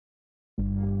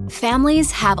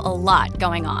Families have a lot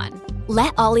going on.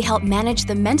 Let Ollie help manage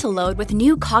the mental load with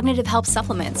new cognitive help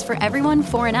supplements for everyone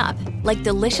 4 and up, like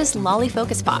delicious Lolly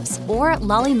Focus Pops or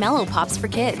Lolly Mellow Pops for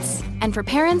kids. And for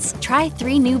parents, try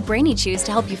 3 new Brainy Chews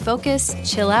to help you focus,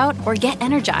 chill out, or get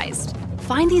energized.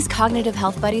 Find these cognitive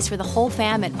health buddies for the whole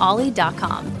fam at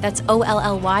ollie.com. That's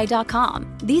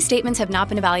OLLY.com. These statements have not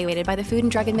been evaluated by the Food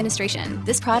and Drug Administration.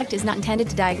 This product is not intended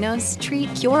to diagnose,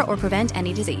 treat, cure, or prevent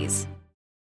any disease.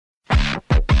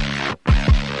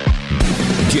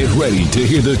 Get ready to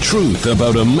hear the truth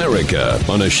about America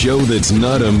on a show that's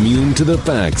not immune to the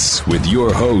facts with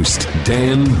your host,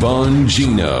 Dan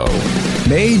Bongino.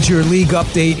 Major league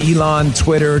update, Elon,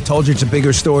 Twitter. Told you it's a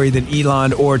bigger story than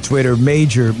Elon or Twitter.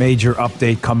 Major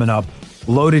update coming up.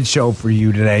 Loaded show for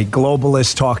you today.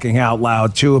 Globalists talking out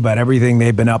loud, too, about everything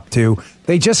they've been up to.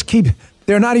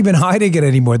 They're not even hiding it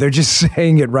anymore. They're just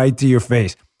saying it right to your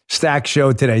face. Stack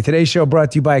show today. Today's show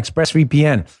brought to you by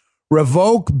ExpressVPN.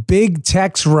 Revoke big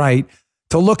tech's right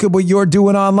to look at what you're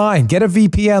doing online. Get a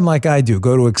VPN like I do.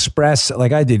 Go to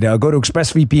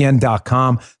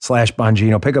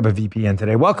expressvpn.com/Bongino. Pick up a VPN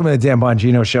today. Welcome to the Dan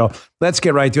Bongino Show. Let's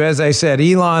get right to it. As I said,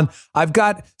 Elon, I've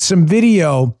got some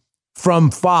video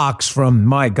from Fox from,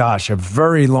 my gosh, a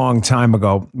very long time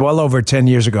ago, well over 10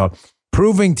 years ago,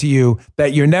 proving to you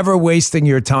that you're never wasting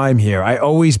your time here. I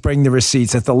always bring the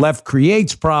receipts that the left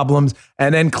creates problems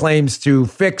and then claims to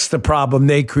fix the problem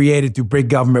they created through big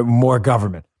government with more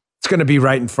government. It's going to be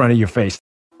right in front of your face.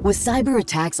 With cyber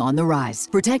attacks on the rise,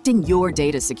 protecting your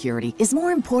data security is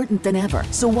more important than ever.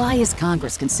 So why is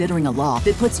Congress considering a law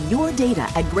that puts your data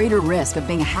at greater risk of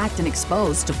being hacked and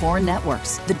exposed to foreign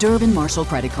networks? The Durbin-Marshall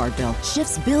credit card bill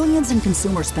shifts billions in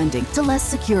consumer spending to less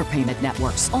secure payment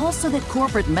networks, all so that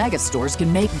corporate mega stores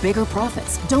can make bigger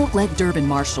profits. Don't let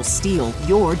Durbin-Marshall steal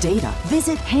your data.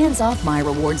 Visit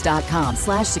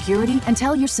handsoffmyrewards.com/security and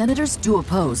tell your senators to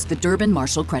oppose the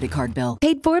Durbin-Marshall credit card bill.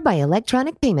 Paid for by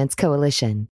Electronic Payments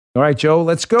Coalition. All right, Joe,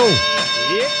 let's go.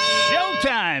 It's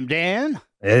showtime, Dan.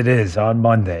 It is on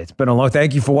Monday. It's been a long.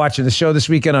 Thank you for watching the show this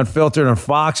weekend Unfiltered on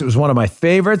Fox. It was one of my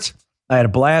favorites. I had a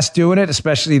blast doing it,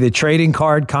 especially the trading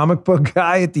card comic book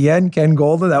guy at the end, Ken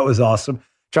Golden. That was awesome.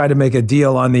 Tried to make a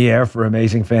deal on the air for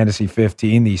Amazing Fantasy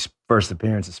 15, the first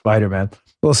appearance of Spider-Man.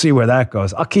 We'll see where that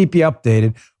goes. I'll keep you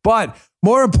updated. But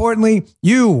more importantly,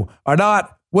 you are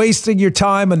not wasting your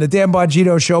time on the Dan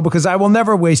Bongino Show, because I will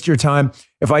never waste your time.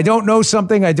 If I don't know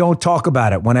something, I don't talk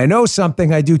about it. When I know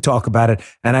something, I do talk about it.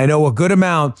 And I know a good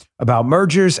amount about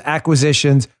mergers,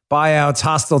 acquisitions, buyouts,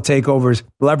 hostile takeovers,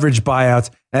 leveraged buyouts,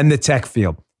 and the tech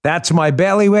field. That's my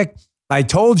bailiwick. I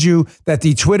told you that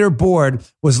the Twitter board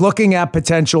was looking at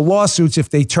potential lawsuits if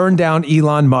they turned down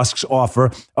Elon Musk's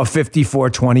offer of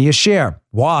 $54.20 a share.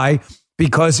 Why?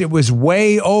 Because it was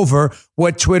way over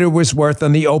what Twitter was worth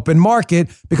on the open market,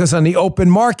 because on the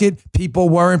open market, people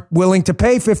weren't willing to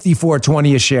pay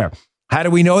 $54.20 a share. How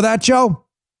do we know that, Joe?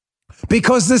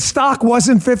 Because the stock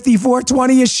wasn't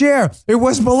 $54.20 a share. It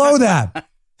was below that.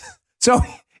 So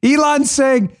Elon's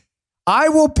saying, I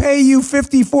will pay you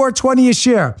 $54.20 a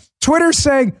share. Twitter's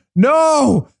saying,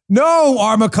 no,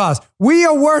 Armacost, we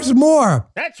are worth more.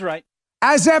 That's right.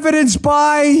 As evidenced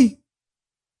by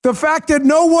the fact that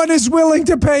no one is willing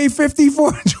to pay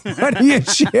 $54.20 a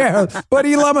share. But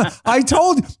Elon,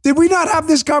 did we not have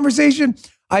this conversation?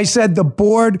 I said the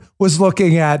board was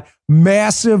looking at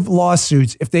massive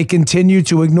lawsuits if they continue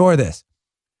to ignore this.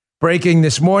 Breaking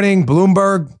this morning,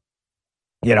 Bloomberg,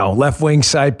 left-wing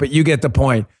site, but you get the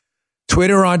point.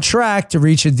 Twitter on track to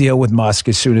reach a deal with Musk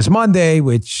as soon as Monday,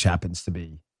 which happens to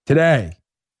be today.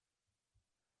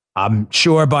 I'm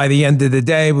sure by the end of the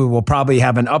day, we will probably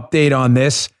have an update on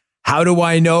this. How do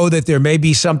I know that there may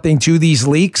be something to these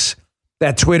leaks,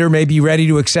 that Twitter may be ready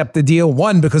to accept the deal?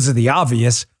 One, because of the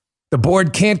obvious. The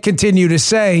board can't continue to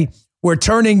say, we're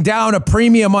turning down a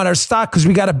premium on our stock because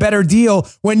we got a better deal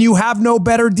when you have no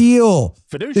better deal.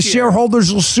 Fiduciary. The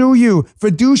shareholders will sue you.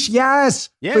 Yes.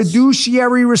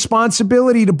 Fiduciary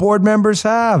responsibility the board members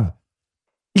have.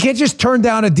 You can't just turn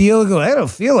down a deal and go, I don't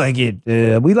feel like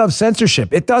it. We love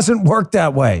censorship. It doesn't work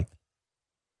that way.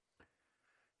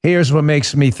 Here's what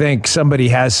makes me think somebody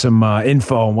has some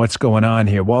info on what's going on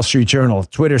here. Wall Street Journal,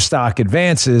 Twitter stock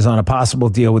advances on a possible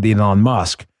deal with Elon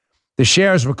Musk. The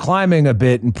shares were climbing a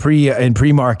bit in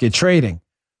pre-market trading,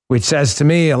 which says to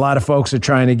me a lot of folks are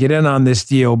trying to get in on this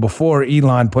deal before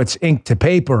Elon puts ink to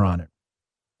paper on it.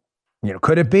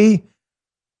 Could it be?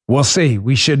 We'll see.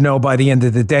 We should know by the end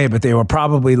of the day, but they were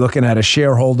probably looking at a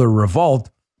shareholder revolt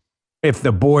if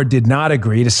the board did not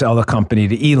agree to sell the company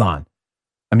to Elon.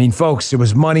 I mean, folks, there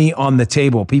was money on the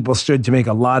table. People stood to make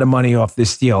a lot of money off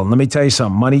this deal. And let me tell you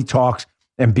something, money talks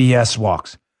and BS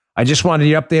walks. I just wanted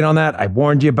the update on that. I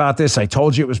warned you about this. I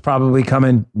told you it was probably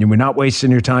coming. We're not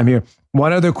wasting your time here.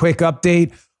 One other quick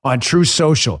update on Truth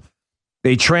Social.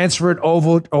 They transferred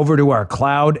over to our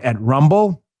cloud at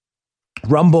Rumble.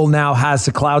 Rumble now has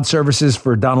the cloud services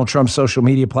for Donald Trump's social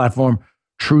media platform,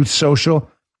 Truth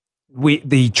Social.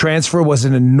 The transfer was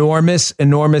an enormous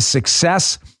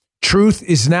success. Truth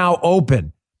is now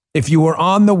open. If you were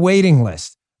on the waiting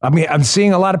list, I mean, I'm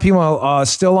seeing a lot of people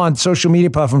still on social media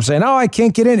platforms saying, oh, I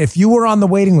can't get in. If you were on the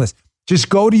waiting list, just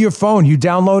go to your phone. You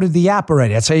downloaded the app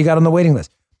already. That's how you got on the waiting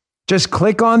list. Just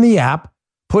click on the app,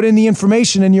 put in the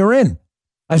information, and you're in.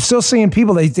 I'm still seeing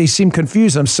people, they seem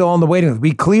confused. I'm still on the waiting list.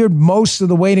 We cleared most of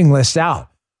the waiting list out,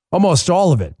 almost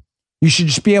all of it. You should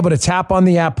just be able to tap on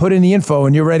the app, put in the info,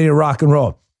 and you're ready to rock and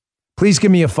roll. Please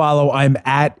give me a follow. I'm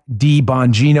at D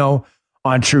Bongino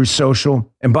on Truth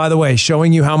Social. And by the way,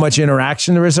 showing you how much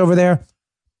interaction there is over there.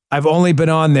 I've only been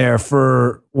on there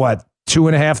for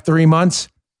 2.5, 3 months.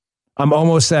 I'm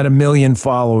almost at 1 million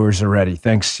followers already.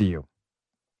 Thanks to you.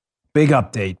 Big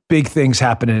update. Big things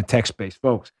happening in tech space,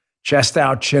 folks. Chest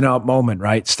out, chin up moment,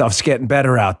 right? Stuff's getting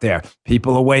better out there.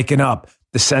 People are waking up.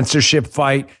 The censorship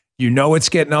fight, you know it's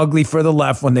getting ugly for the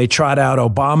left when they trot out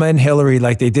Obama and Hillary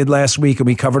like they did last week, and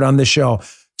we covered on the show,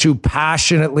 to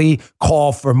passionately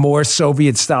call for more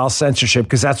Soviet-style censorship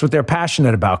because that's what they're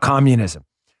passionate about, communism.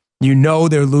 You know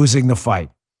they're losing the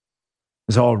fight.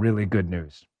 It's all really good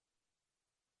news.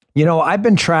 You know, I've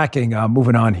been tracking,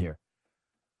 moving on here,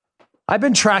 I've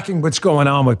been tracking what's going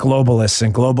on with globalists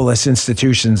and globalist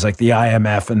institutions like the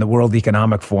IMF and the World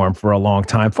Economic Forum for a long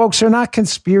time. Folks, they're not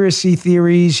conspiracy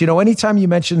theories. You know, anytime you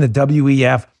mention the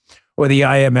WEF or the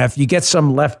IMF, you get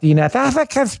some lefty net. That's a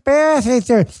conspiracy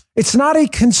theory. It's not a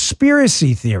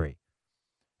conspiracy theory.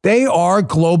 They are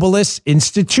globalist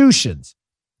institutions.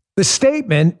 The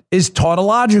statement is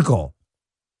tautological.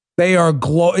 They are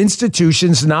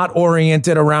institutions not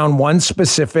oriented around one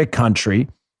specific country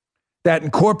that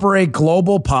incorporate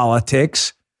global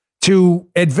politics to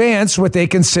advance what they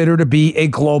consider to be a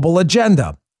global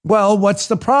agenda. Well, what's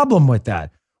the problem with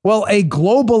that? Well, a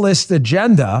globalist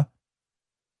agenda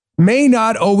may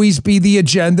not always be the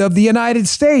agenda of the United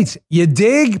States. You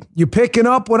dig? You picking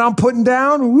up what I'm putting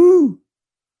down? Woo!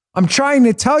 I'm trying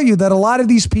to tell you that a lot of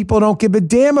these people don't give a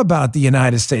damn about the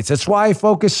United States. That's why I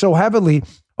focus so heavily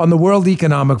on the World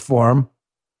Economic Forum,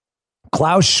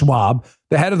 Klaus Schwab,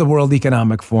 the head of the World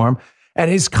Economic Forum,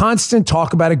 and his constant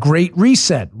talk about a great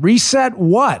reset. Reset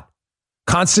what?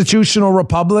 Constitutional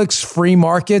republics, free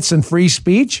markets, and free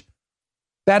speech?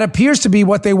 That appears to be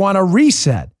what they want to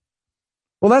reset.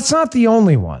 Well, that's not the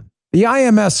only one. The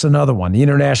IMF's another one, the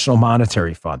International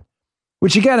Monetary Fund,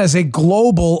 which again has a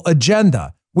global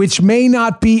agenda, which may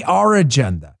not be our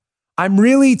agenda. I'm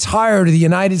really tired of the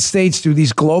United States through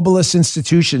these globalist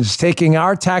institutions taking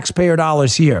our taxpayer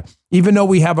dollars here, even though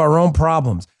we have our own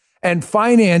problems, and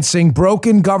financing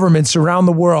broken governments around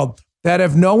the world that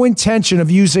have no intention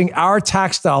of using our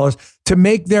tax dollars to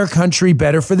make their country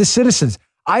better for the citizens.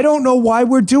 I don't know why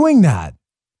we're doing that.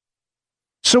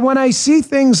 So when I see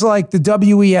things like the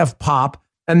WEF pop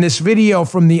and this video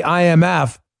from the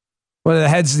IMF, one of the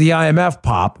heads of the IMF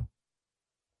pop,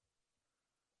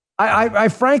 I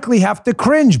frankly have to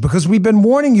cringe because we've been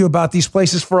warning you about these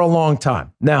places for a long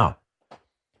time. Now,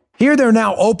 here they're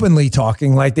now openly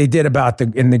talking like they did about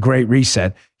in the Great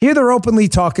Reset. Here they're openly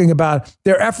talking about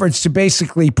their efforts to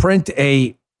basically print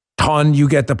a ton, you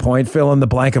get the point, fill in the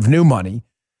blank, of new money.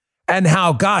 And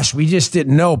how, gosh, we just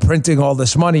didn't know printing all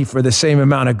this money for the same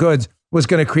amount of goods was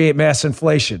going to create mass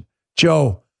inflation.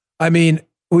 Joe, I mean,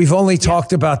 we've only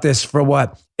talked about this for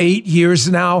 8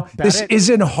 years now? This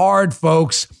isn't hard,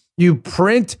 folks. You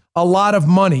print a lot of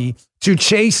money to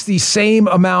chase the same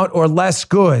amount or less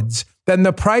goods, then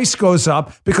the price goes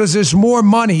up because there's more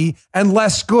money and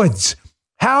less goods.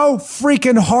 How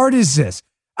freaking hard is this?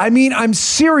 I mean, I'm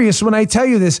serious when I tell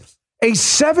you this. A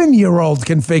 7-year-old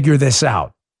can figure this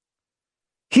out.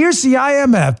 Here's the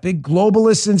IMF, big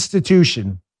globalist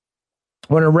institution,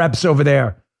 one of the reps over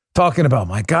there talking about,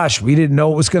 my gosh, we didn't know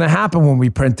what was going to happen when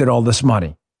we printed all this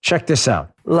money. Check this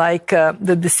out. Like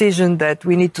the decision that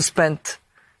we need to spend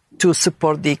to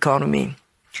support the economy.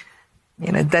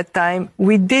 And at that time,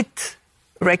 we did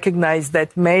recognize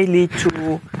that may lead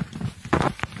to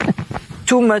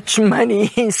too much money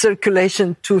in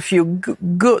circulation, too few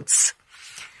goods,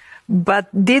 but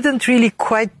didn't really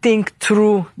quite think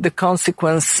through the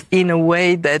consequence in a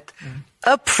way that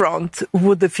upfront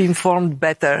would have informed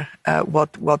better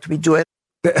what we do.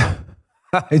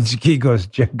 He goes,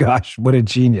 gosh, what a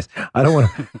genius. I don't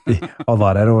want to, hold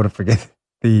on, I don't want to forget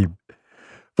the theme.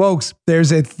 Folks,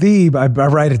 there's a theme. I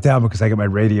write it down because I got my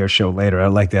radio show later. I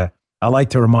like to I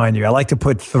like to remind you. I like to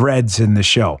put threads in the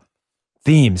show,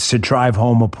 themes to drive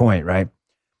home a point, right?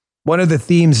 One of the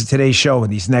themes of today's show in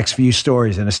these next few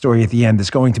stories and a story at the end is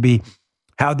going to be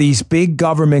how these big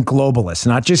government globalists,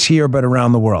 not just here, but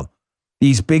around the world,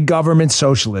 these big government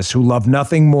socialists who love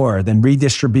nothing more than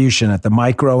redistribution at the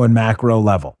micro and macro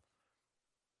level,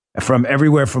 from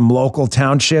everywhere from local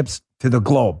townships to the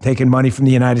globe, taking money from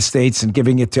the United States and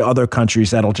giving it to other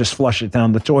countries that'll just flush it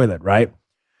down the toilet, right?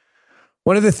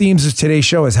 One of the themes of today's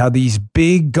show is how these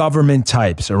big government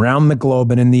types around the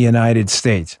globe and in the United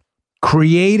States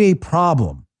create a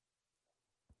problem.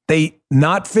 They,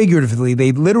 not figuratively,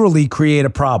 they literally create a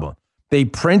problem. They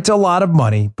print a lot of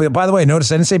money. But by the way,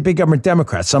 notice I didn't say big government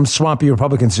Democrats. Some swampy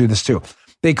Republicans do this too.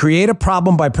 They create a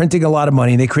problem by printing a lot of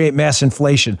money. They create mass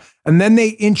inflation. And then they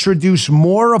introduce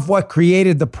more of what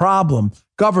created the problem,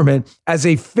 government, as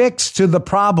a fix to the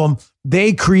problem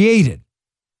they created.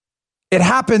 It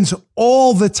happens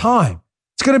all the time.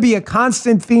 It's going to be a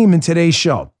constant theme in today's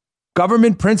show.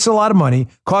 Government prints a lot of money,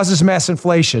 causes mass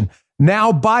inflation.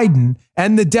 Now Biden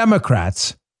and the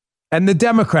Democrats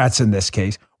in this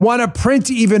case, want to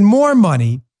print even more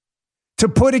money to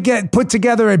put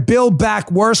together a Build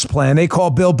Back Worse plan they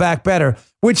call Build Back Better,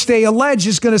 which they allege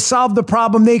is going to solve the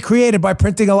problem they created by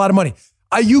printing a lot of money.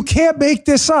 You can't make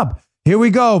this up. Here we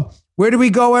go. Where do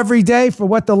we go every day for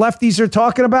what the lefties are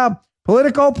talking about?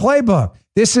 Political Playbook.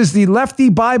 This is the Lefty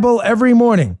Bible every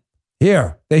morning.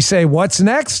 Here, they say, what's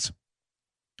next?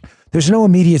 There's no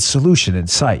immediate solution in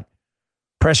sight.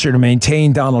 Pressure to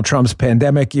maintain Donald Trump's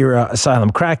pandemic-era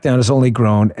asylum crackdown has only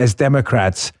grown as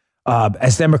Democrats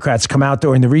come out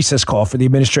during the recess call for the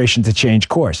administration to change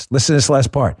course. Listen to this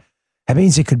last part. That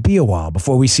means it could be a while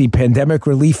before we see pandemic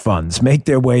relief funds make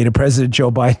their way to President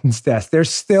Joe Biden's desk. They're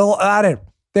still at it.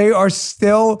 They are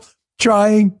still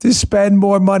trying to spend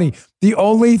more money. The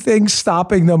only thing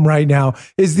stopping them right now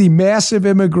is the massive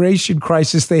immigration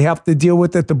crisis they have to deal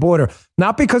with at the border.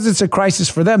 Not because it's a crisis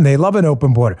for them. They love an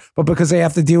open border, but because they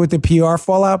have to deal with the PR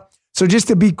fallout. So just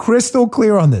to be crystal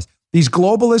clear on this, these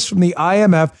globalists from the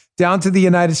IMF down to the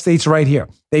United States right here,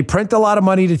 they print a lot of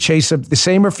money to chase the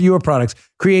same or fewer products,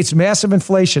 creates massive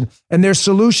inflation, and their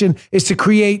solution is to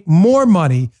create more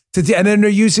money, and then they're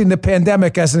using the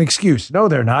pandemic as an excuse. No,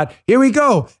 they're not. Here we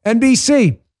go.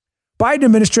 NBC. Biden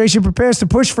administration prepares to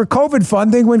push for COVID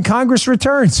funding when Congress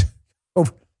returns.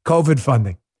 COVID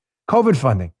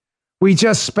funding. We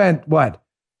just spent, what,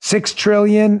 $6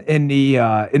 trillion in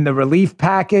the relief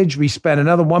package. We spent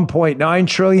another $1.9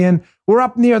 trillion. We're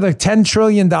up near the $10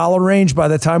 trillion range by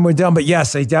the time we're done. But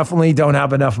yes, they definitely don't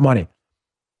have enough money.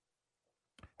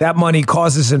 That money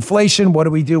causes inflation. What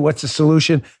do we do? What's the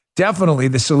solution? Definitely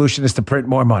the solution is to print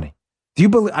more money. Do you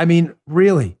believe? I mean,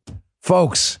 really,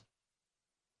 folks,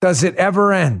 does it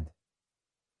ever end?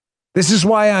 This is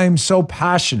why I'm so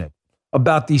passionate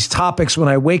about these topics when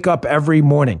I wake up every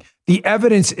morning. The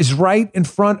evidence is right in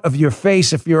front of your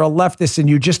face if you're a leftist and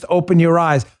you just open your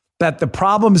eyes that the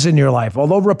problems in your life,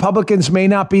 although Republicans may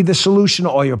not be the solution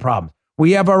to all your problems,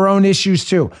 we have our own issues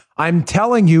too. I'm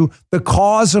telling you, the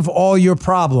cause of all your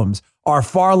problems are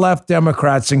far left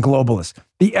Democrats and globalists.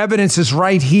 The evidence is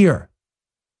right here.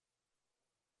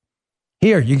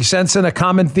 Here, you can sense in a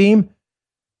common theme?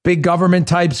 Big government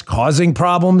types causing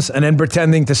problems and then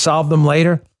pretending to solve them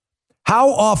later.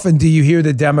 How often do you hear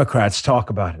the Democrats talk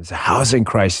about it? It's a housing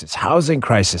crisis,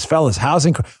 fellas,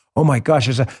 housing. Oh my gosh,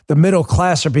 the middle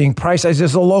class are being priced.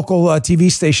 There's a local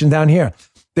TV station down here.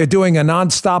 They're doing a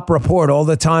nonstop report all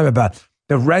the time about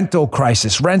the rental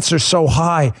crisis. Rents are so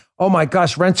high. Oh my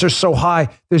gosh, rents are so high.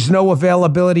 There's no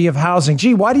availability of housing.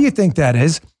 Gee, why do you think that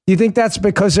is? Do you think that's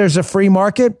because there's a free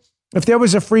market? If there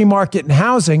was a free market in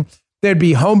housing, there'd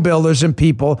be home builders and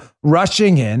people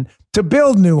rushing in to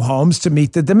build new homes to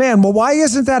meet the demand. Well, why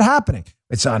isn't that happening?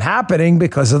 It's not happening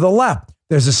because of the left.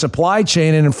 There's a supply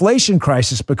chain and inflation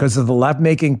crisis because of the left,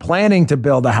 making planning to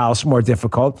build a house more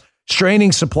difficult,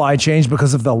 straining supply chains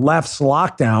because of the left's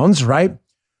lockdowns, right?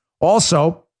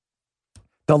 Also,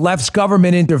 the left's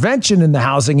government intervention in the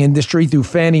housing industry through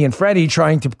Fannie and Freddie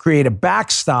trying to create a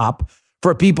backstop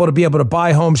for people to be able to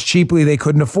buy homes cheaply they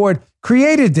couldn't afford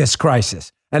created this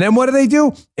crisis. And then what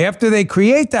do? After they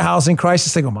create the housing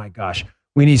crisis, they go, my gosh,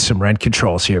 we need some rent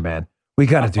controls here, man. We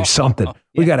got to do something.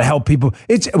 We got to help people.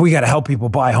 We got to help people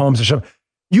buy homes or something.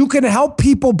 You can help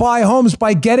people buy homes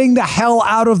by getting the hell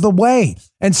out of the way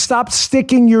and stop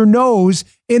sticking your nose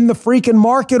in the freaking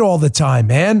market all the time,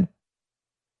 man.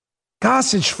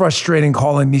 Gosh, it's frustrating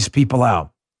calling these people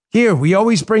out. Here, we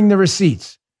always bring the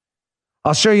receipts.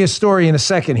 I'll show you a story in a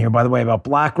second here, by the way, about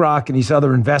BlackRock and these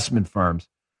other investment firms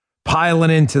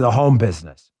piling into the home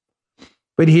business.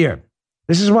 But here,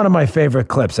 This is one of my favorite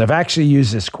clips. I've actually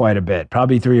used this quite a bit,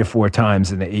 probably 3 or 4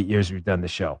 times in the 8 years we've done the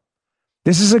show.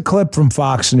 This is a clip from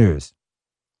Fox News.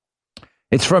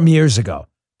 It's from years ago.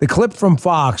 The clip from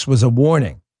Fox was a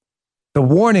warning. The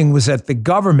warning was that the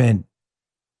government,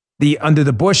 under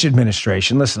the Bush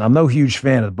administration, listen, I'm no huge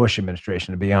fan of the Bush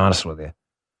administration, to be honest with you.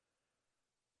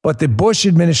 But the Bush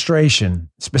administration,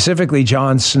 specifically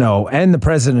Jon Snow and the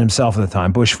president himself at the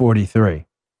time, Bush 43,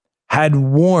 had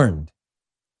warned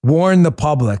the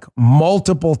public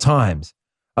multiple times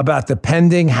about the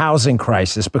pending housing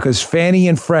crisis because Fannie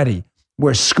and Freddie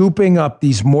were scooping up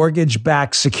these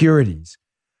mortgage-backed securities,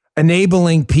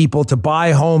 enabling people to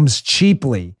buy homes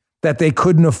cheaply that they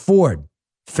couldn't afford.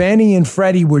 Fannie and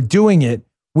Freddie were doing it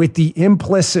with the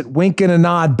implicit wink and a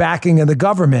nod backing of the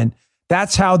government.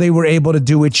 That's how they were able to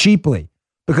do it cheaply,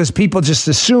 because people just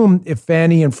assumed if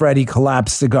Fannie and Freddie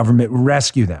collapsed, the government would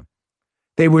rescue them.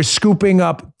 They were scooping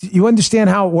up. You understand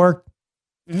how it worked?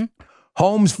 Mm-hmm.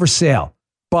 Homes for sale.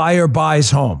 Buyer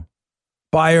buys home.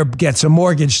 Buyer gets a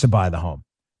mortgage to buy the home.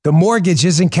 The mortgage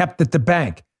isn't kept at the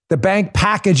bank. The bank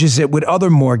packages it with other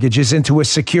mortgages into a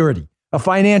security, a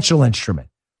financial instrument.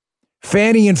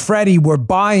 Fannie and Freddie were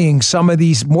buying some of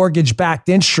these mortgage-backed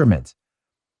instruments.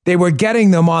 They were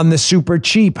getting them on the super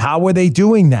cheap. How were they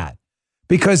doing that?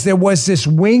 Because there was this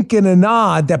wink and a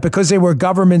nod that because they were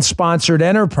government-sponsored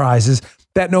enterprises,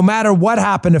 that no matter what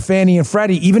happened to Fannie and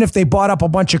Freddie, even if they bought up a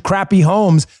bunch of crappy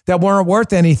homes that weren't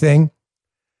worth anything,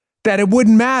 that it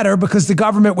wouldn't matter because the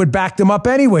government would back them up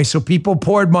anyway. So people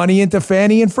poured money into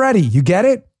Fannie and Freddie. You get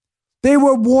it? They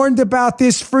were warned about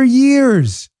this for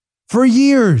years. For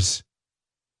years.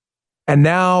 And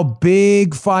now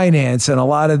big finance and a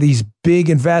lot of these big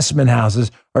investment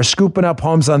houses are scooping up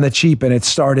homes on the cheap, and it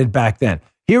started back then.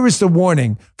 Here is the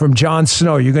warning from Jon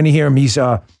Snow. You're going to hear him. He's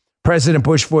President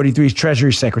Bush 43's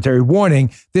Treasury Secretary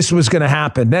warning this was going to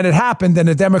happen. Then it happened, and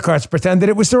the Democrats pretended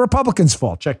it was the Republicans'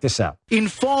 fault. Check this out. In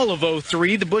fall of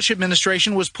 2003, the Bush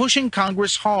administration was pushing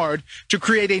Congress hard to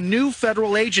create a new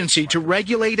federal agency to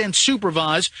regulate and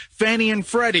supervise Fannie and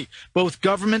Freddie, both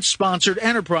government-sponsored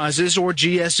enterprises or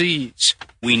GSEs.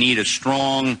 We need a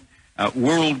strong,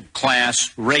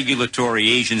 world-class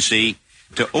regulatory agency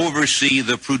to oversee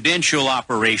the prudential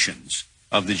operations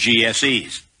of the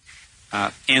GSEs.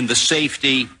 And the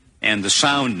safety and the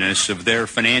soundness of their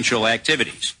financial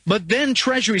activities. But then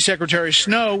Treasury Secretary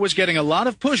Snow was getting a lot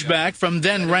of pushback from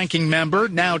then-ranking member,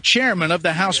 now chairman of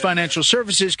the House Financial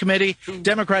Services Committee,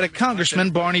 Democratic Congressman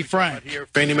Barney Frank.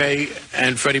 Fannie Mae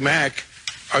and Freddie Mac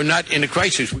are not in a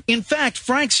crisis. In fact,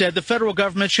 Frank said the federal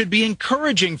government should be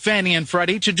encouraging Fannie and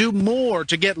Freddie to do more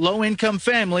to get low-income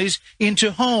families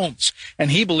into homes.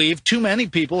 And he believed too many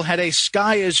people had a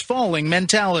sky-is-falling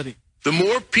mentality. The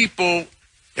more people,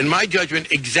 in my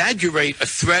judgment, exaggerate a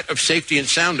threat of safety and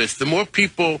soundness, the more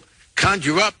people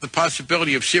conjure up the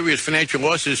possibility of serious financial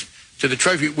losses to the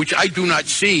Treasury, which I do not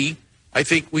see. I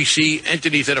think we see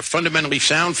entities that are fundamentally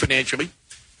sound financially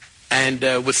and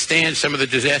withstand some of the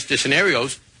disaster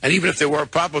scenarios. And even if there were a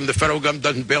problem, the federal government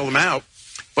doesn't bail them out.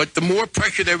 But the more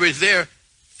pressure there is there,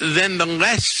 then the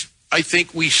less I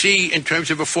think we see in terms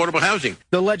of affordable housing.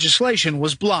 The legislation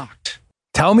was blocked.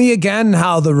 Tell me again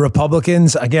how the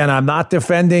Republicans, again, I'm not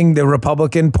defending the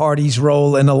Republican Party's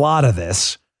role in a lot of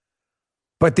this,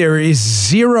 but there is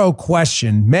zero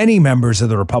question many members of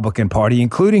the Republican Party,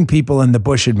 including people in the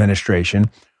Bush administration,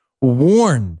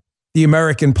 warned the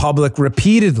American public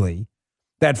repeatedly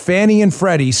that Fannie and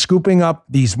Freddie scooping up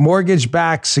these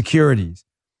mortgage-backed securities,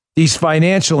 these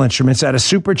financial instruments at a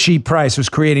super cheap price, was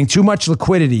creating too much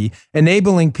liquidity,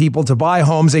 enabling people to buy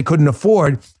homes they couldn't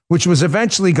afford, which was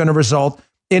eventually going to result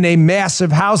in a massive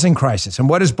housing crisis. And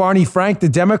what does Barney Frank, the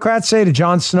Democrat, say to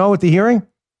Jon Snow at the hearing?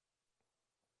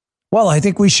 Well, I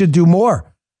think we should do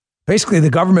more. Basically, the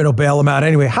government will bail them out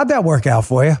anyway. How'd that work out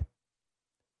for you?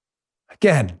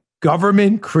 Again,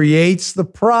 government creates the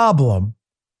problem.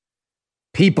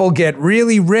 People get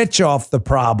really rich off the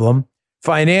problem.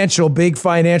 Big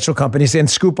financial companies then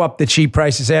scoop up the cheap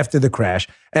prices after the crash.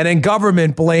 And then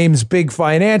government blames big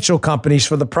financial companies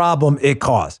for the problem it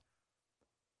caused.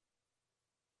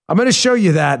 I'm going to show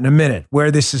you that in a minute, where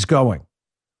this is going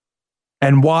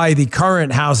and why the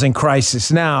current housing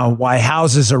crisis now, why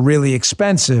houses are really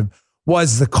expensive,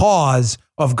 was the cause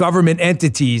of government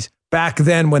entities back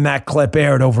then when that clip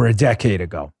aired over a decade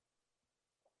ago.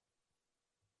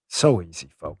 So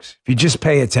easy, folks. If you just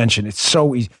pay attention, it's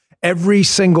so easy. Every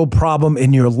single problem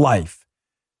in your life,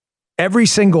 every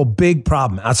single big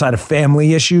problem outside of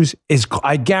family issues is,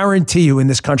 I guarantee you in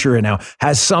this country right now,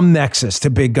 has some nexus to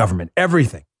big government.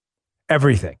 Everything.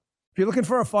 you're looking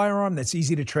for a firearm that's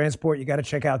easy to transport, you got to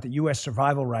check out the U.S.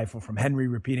 Survival Rifle from Henry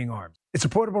Repeating Arms. It's a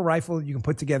portable rifle you can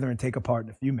put together and take apart in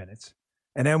a few minutes.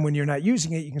 And then when you're not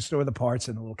using it, you can store the parts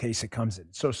in the little case it comes in.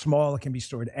 It's so small, it can be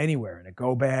stored anywhere, in a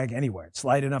go bag, anywhere. It's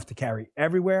light enough to carry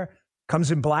everywhere.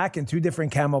 Comes in black and 2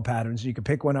 different camo patterns. You can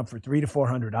pick one up for $300 to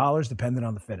 $400, depending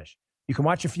on the finish. You can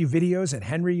watch a few videos at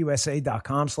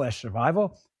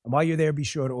henryusa.com/survival. And while you're there, be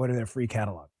sure to order their free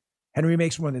catalog. Henry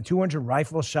makes more than 200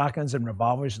 rifles, shotguns, and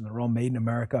revolvers, and they're all made in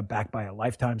America, backed by a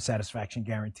lifetime satisfaction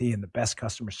guarantee and the best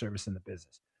customer service in the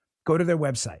business. Go to their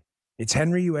website. It's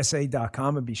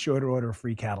henryusa.com, and be sure to order a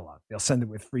free catalog. They'll send it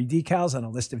with free decals and a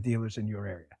list of dealers in your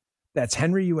area. That's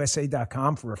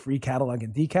henryusa.com for a free catalog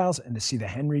and decals and to see the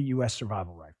Henry U.S.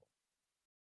 Survival Rifle.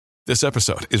 This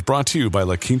episode is brought to you by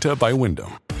La Quinta by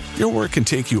Wyndham. Your work can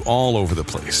take you all over the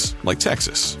place, like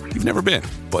Texas. You've never been,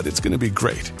 but it's going to be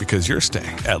great because you're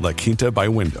staying at La Quinta by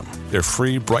Wyndham. Their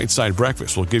free Bright Side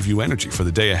breakfast will give you energy for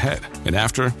the day ahead. And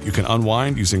after, you can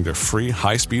unwind using their free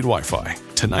high-speed Wi-Fi.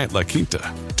 Tonight, La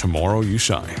Quinta. Tomorrow, you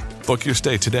shine. Book your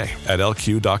stay today at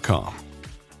LQ.com.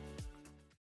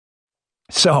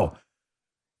 So,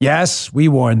 yes, we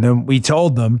warned them. We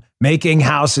told them making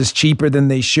houses cheaper than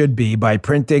they should be by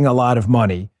printing a lot of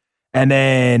money and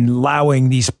then allowing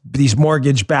these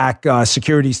mortgage-backed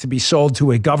securities to be sold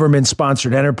to a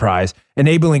government-sponsored enterprise,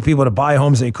 enabling people to buy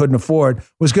homes they couldn't afford,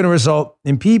 was going to result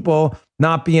in people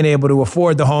not being able to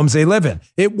afford the homes they live in.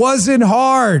 It wasn't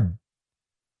hard.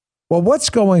 Well, what's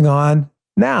going on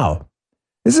now?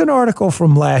 This is an article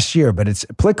from last year, but it's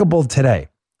applicable today.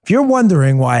 If you're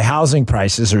wondering why housing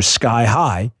prices are sky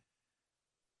high,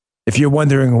 if you're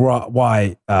wondering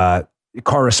why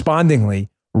correspondingly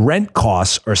rent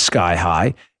costs are sky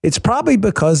high, it's probably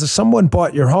because if someone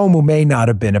bought your home who may not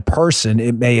have been a person,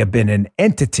 it may have been an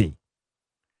entity.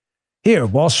 Here,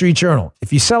 Wall Street Journal.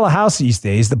 If you sell a house these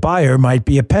days, the buyer might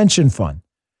be a pension fund.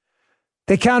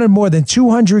 They counted more than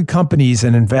 200 companies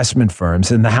and investment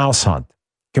firms in the house hunt.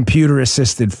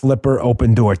 Computer-assisted flipper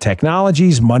open door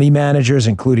technologies, money managers,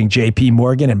 including JP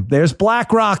Morgan, and there's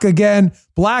BlackRock again.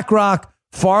 BlackRock,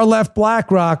 far left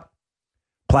BlackRock.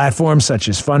 Platforms such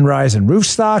as Fundrise and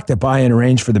Roofstock that buy and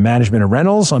arrange for the management of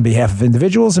rentals on behalf of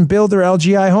individuals and builder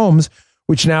LGI Homes,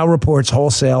 which now reports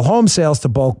wholesale home sales to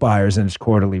bulk buyers in its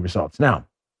quarterly results. Now,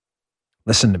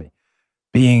 listen to me.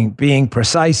 Being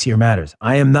precise here matters.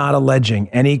 I am not alleging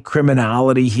any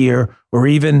criminality here or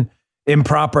even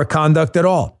improper conduct at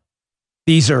all.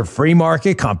 These are free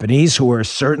market companies who are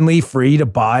certainly free to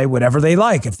buy whatever they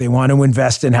like. If they want to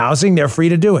invest in housing, they're free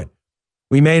to do it.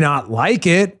 We may not like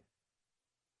it,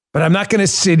 but I'm not going to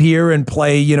sit here and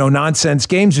play, nonsense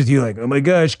games with you like, oh my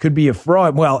gosh, could be a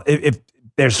fraud. Well, if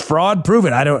there's fraud, prove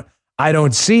it. I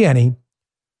don't see any.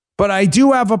 But I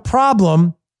do have a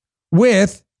problem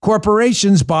with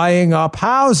corporations buying up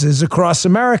houses across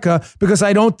America because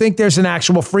I don't think there's an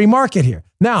actual free market here.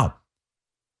 Now,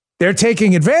 they're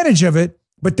taking advantage of it,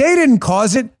 but they didn't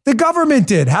cause it. The government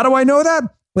did. How do I know that?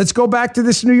 Let's go back to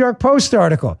this New York Post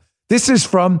article. This is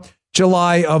from back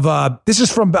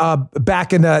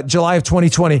in July of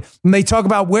 2020. And they talk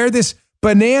about where this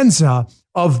bonanza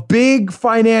of big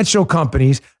financial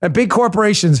companies and big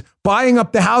corporations buying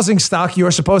up the housing stock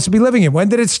you're supposed to be living in. When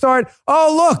did it start?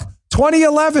 Oh, look,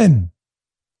 2011,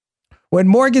 when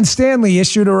Morgan Stanley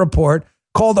issued a report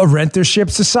called A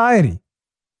Rentership Society.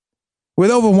 With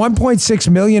over 1.6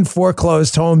 million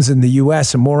foreclosed homes in the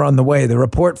U.S. and more on the way, the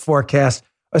report forecasts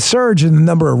a surge in the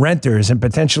number of renters and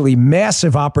potentially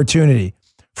massive opportunity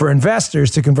for investors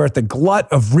to convert the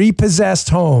glut of repossessed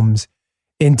homes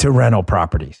into rental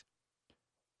properties.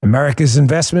 America's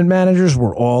investment managers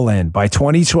were all in. By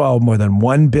 2012, more than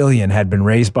 $1 billion had been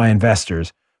raised by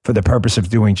investors for the purpose of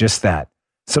doing just that.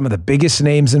 Some of the biggest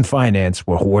names in finance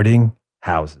were hoarding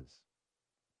houses.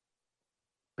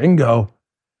 Bingo.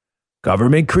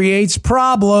 Government creates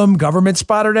problem.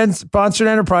 Government-sponsored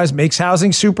enterprise makes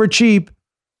housing super cheap.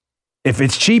 If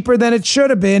it's cheaper than it should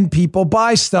have been, people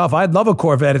buy stuff. I'd love a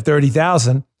Corvette at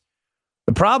 $30,000.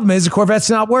 The problem is a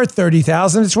Corvette's not worth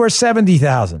 $30,000. It's worth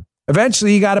 $70,000.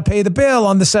 Eventually, you got to pay the bill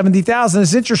on the $70,000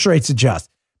 as interest rates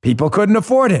adjust. People couldn't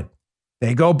afford it.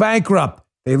 They go bankrupt.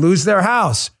 They lose their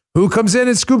house. Who comes in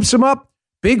and scoops them up?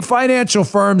 Big financial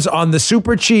firms on the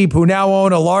super cheap who now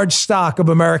own a large stock of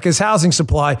America's housing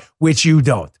supply, which you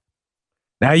don't.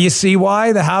 Now you see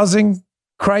why the housing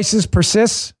crisis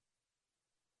persists?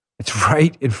 It's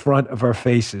right in front of our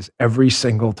faces every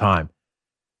single time.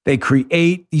 They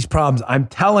create these problems. I'm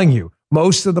telling you,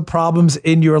 most of the problems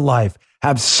in your life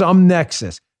have some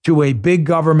nexus to a big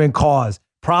government cause,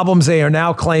 problems they are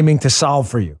now claiming to solve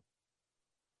for you.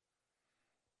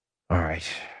 All right.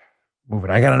 moving.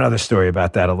 I got another story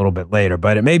about that a little bit later,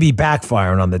 but it may be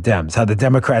backfiring on the Dems. How the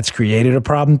Democrats created a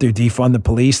problem through defund the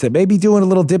police that may be doing a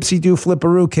little dipsy-do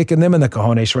flipperoo, kicking them in the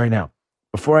cojones right now.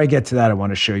 Before I get to that, I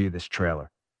want to show you this trailer.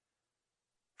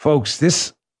 Folks,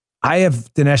 I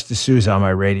have Dinesh D'Souza on my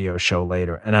radio show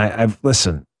later, and I've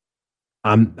listened.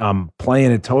 I'm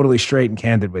playing it totally straight and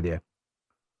candid with you.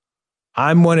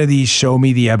 I'm one of these show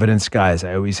me the evidence guys.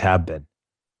 I always have been.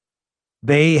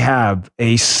 They have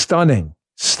a stunning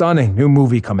new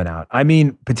movie coming out. I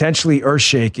mean, potentially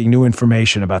earth-shaking new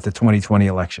information about the 2020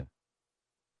 election.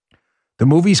 The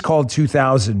movie's called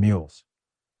 2,000 Mules.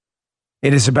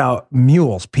 It is about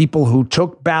mules, people who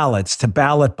took ballots to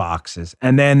ballot boxes,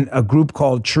 and then a group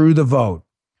called True the Vote.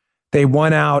 They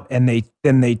went out and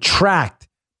they tracked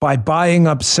by buying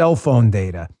up cell phone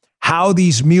data how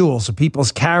these mules, the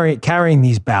people's carrying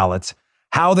these ballots,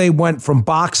 how they went from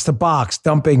box to box,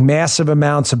 dumping massive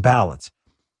amounts of ballots.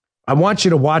 I want you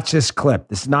to watch this clip.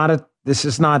 This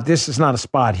is not a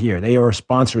spot here. They are a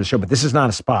sponsor of the show, but this is not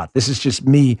a spot. This is just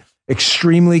me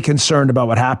extremely concerned about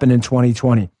what happened in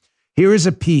 2020. Here is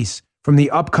a piece from the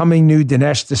upcoming new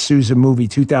Dinesh D'Souza movie,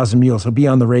 2,000 Mules. He'll be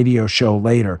on the radio show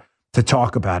later to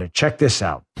talk about it. Check this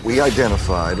out. We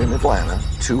identified in Atlanta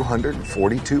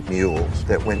 242 mules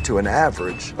that went to an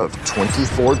average of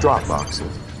 24 drop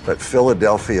boxes. But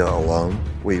Philadelphia alone,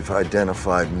 we've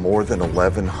identified more than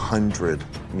 1,100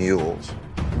 mules.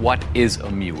 What is a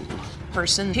mule?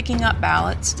 Person picking up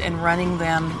ballots and running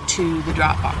them to the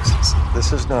drop boxes.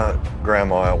 This is not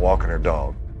grandma out walking her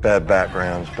dog. Bad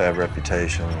backgrounds, bad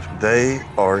reputations. They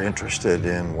are interested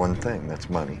in one thing, that's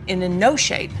money. And in no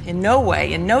shape, in no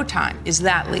way, in no time is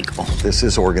that legal. This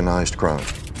is organized crime.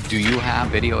 Do you have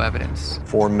video evidence?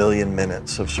 4 million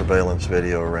minutes of surveillance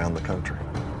video around the country.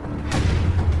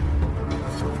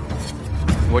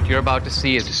 What you're about to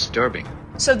see is disturbing.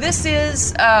 So this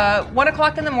is 1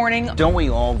 o'clock in the morning. Don't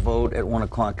we all vote at 1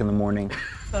 o'clock in the morning?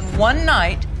 On one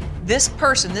night, this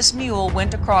person, this mule,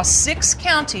 went across 6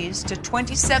 counties to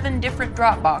 27 different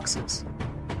drop boxes.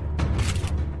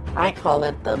 I call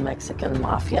it the Mexican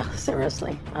mafia,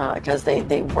 seriously, because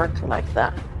they work like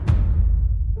that.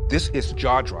 This is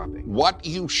jaw-dropping. What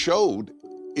you showed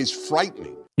is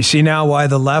frightening. You see now why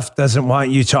the left doesn't want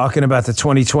you talking about the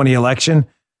 2020 election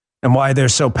and why they're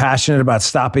so passionate about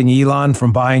stopping Elon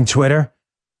from buying Twitter?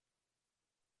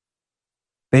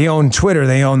 They own Twitter.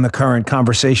 They own the current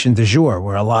conversation du jour,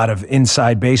 where a lot of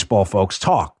inside baseball folks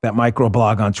talk. That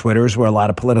microblog on Twitter is where a lot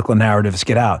of political narratives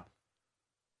get out.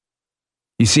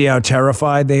 You see how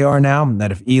terrified they are now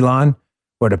that if Elon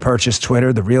were to purchase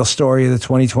Twitter, the real story of the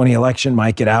 2020 election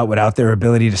might get out without their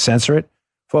ability to censor it?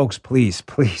 Folks, please.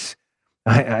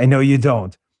 I know you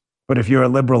don't. But if you're a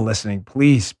liberal listening,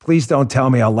 please don't tell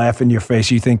me I'll laugh in your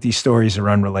face. You think these stories are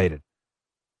unrelated.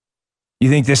 You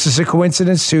think this is a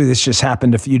coincidence too? This just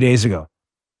happened a few days ago.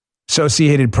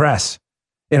 Associated Press.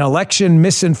 An election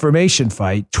misinformation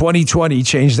fight, 2020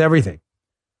 changed everything.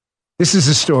 This is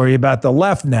a story about the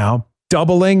left now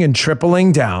doubling and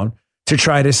tripling down to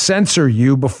try to censor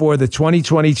you before the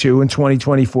 2022 and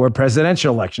 2024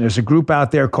 presidential election. There's a group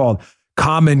out there called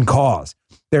Common Cause.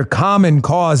 Their common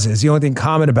cause is, the only thing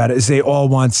common about it is they all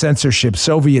want censorship,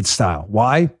 Soviet style.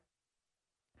 Why?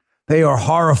 They are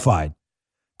horrified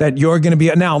that you're going to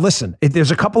be... Now, listen, there's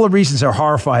a couple of reasons they're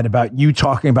horrified about you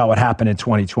talking about what happened in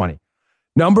 2020.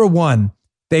 Number one,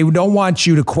 they don't want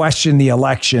you to question the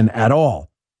election at all.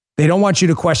 They don't want you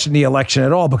to question the election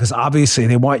at all because obviously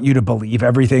they want you to believe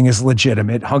everything is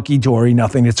legitimate, hunky-dory,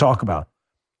 nothing to talk about.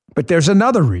 But there's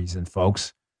another reason,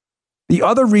 folks. The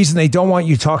other reason they don't want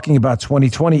you talking about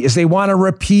 2020 is they want to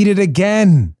repeat it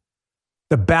again.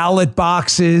 The ballot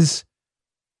boxes.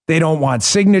 They don't want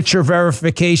signature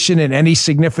verification in any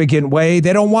significant way.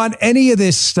 They don't want any of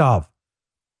this stuff.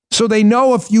 So they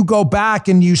know if you go back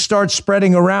and you start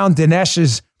spreading around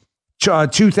Dinesh's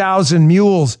 2,000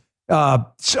 Mules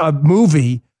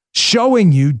movie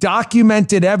showing you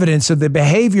documented evidence of the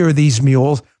behavior of these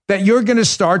mules, that you're going to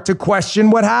start to question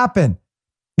what happened.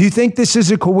 You think this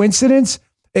is a coincidence?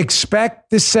 Expect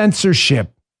the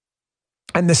censorship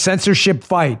and the censorship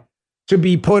fight to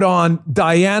be put on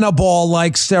Diana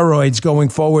Ball-like steroids going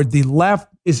forward. The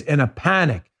left is in a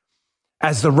panic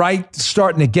as the right is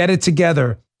starting to get it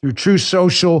together through Truth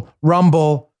Social,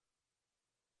 Rumble,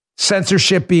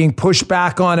 censorship being pushed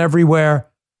back on everywhere.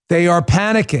 They are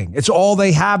panicking. It's all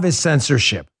they have is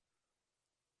censorship.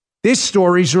 This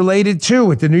story's related too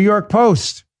with the New York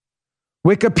Post.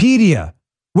 Wikipedia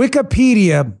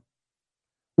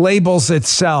labels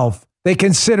itself, they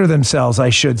consider themselves, I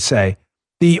should say,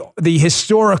 the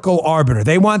historical arbiter.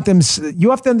 They want them, you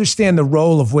have to understand the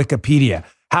role of Wikipedia,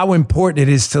 how important it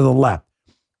is to the left.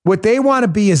 What they want to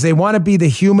be is they want to be the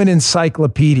human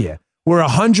encyclopedia, where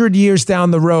 100 years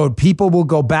down the road, people will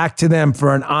go back to them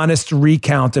for an honest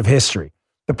recount of history.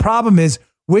 The problem is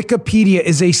Wikipedia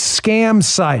is a scam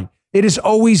site. It has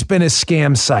always been a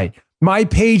scam site. My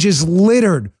page is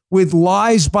littered with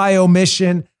lies by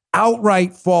omission,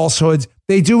 outright falsehoods.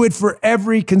 They do it for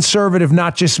every conservative,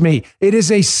 not just me. It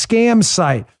is a scam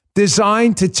site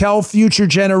designed to tell future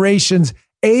generations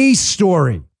a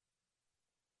story,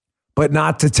 but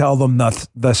not to tell them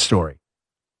the story.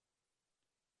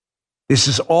 This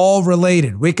is all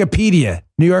related. Wikipedia,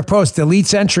 New York Post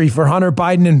deletes entry for Hunter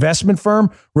Biden investment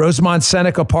firm, Rosemont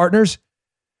Seneca Partners.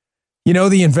 You know,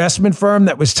 the investment firm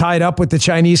that was tied up with the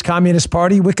Chinese Communist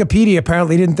Party? Wikipedia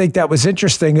apparently didn't think that was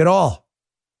interesting at all.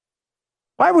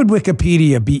 Why would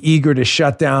Wikipedia be eager to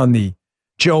shut down the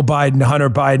Joe Biden, Hunter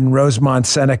Biden, Rosemont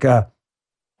Seneca,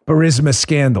 Burisma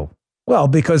scandal? Well,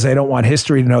 because they don't want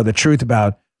history to know the truth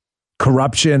about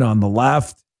corruption on the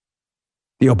left,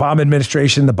 the Obama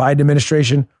administration, the Biden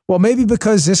administration. Well, maybe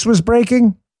because this was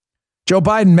breaking. Joe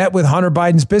Biden met with Hunter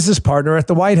Biden's business partner at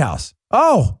the White House.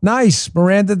 Oh, nice.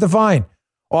 Miranda Devine,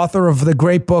 author of the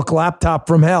great book, Laptop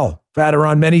from Hell. I've had her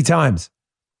on many times.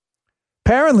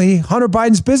 Apparently, Hunter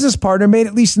Biden's business partner made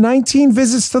at least 19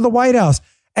 visits to the White House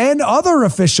and other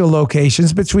official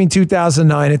locations between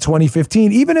 2009 and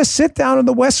 2015, even a sit down in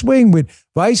the West Wing with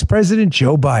Vice President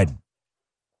Joe Biden.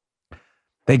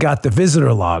 They got the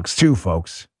visitor logs too,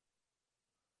 folks.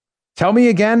 Tell me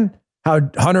again how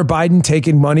Hunter Biden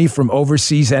taking money from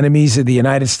overseas enemies of the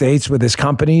United States with his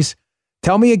companies.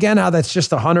 Tell me again how that's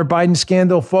just a Hunter Biden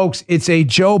scandal. Folks, it's a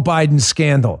Joe Biden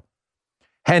scandal.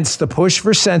 Hence the push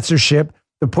for censorship,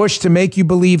 the push to make you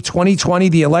believe 2020,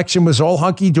 the election was all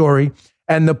hunky-dory,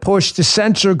 and the push to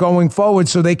censor going forward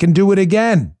so they can do it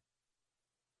again.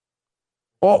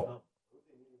 Oh,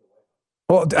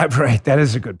 right. That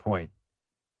is a good point.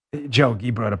 Joe,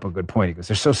 he brought up a good point. He goes,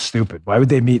 they're so stupid. Why would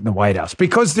they meet in the White House?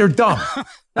 Because they're dumb.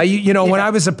 When I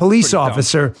was a police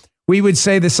officer, we would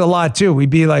say this a lot too.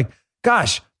 We'd be like,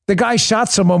 gosh, the guy shot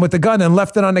someone with a gun and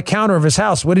left it on the counter of his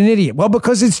house. What an idiot. Well,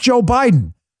 because it's Joe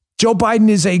Biden. Joe Biden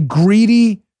is a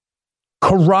greedy,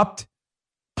 corrupt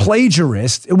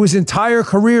plagiarist. His entire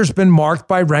career has been marked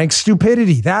by rank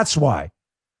stupidity. That's why.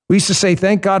 We used to say,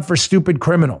 thank God for stupid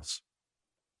criminals.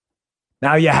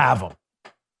 Now you have them.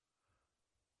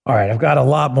 All right, I've got a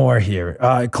lot more here,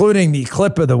 including the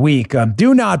clip of the week.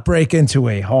 Do not break into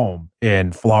a home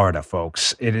in Florida,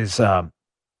 folks. It is known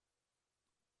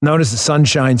as the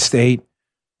Sunshine State.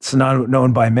 It's not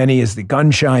known by many as the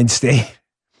Gunshine State.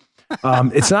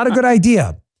 It's not a good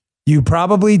idea. You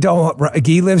probably don't.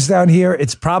 Guy lives down here.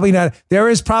 It's probably not. There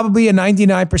is probably a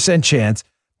 99% chance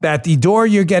that the door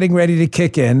you're getting ready to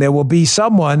kick in, there will be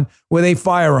someone with a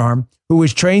firearm who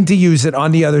is trained to use it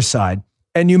on the other side.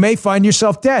 And you may find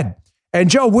yourself dead. And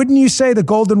Joe, wouldn't you say the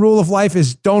golden rule of life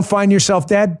is don't find yourself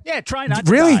dead? Yeah, try not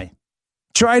to die.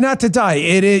 Try not to die.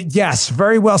 It is, yes,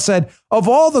 very well said. Of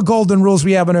all the golden rules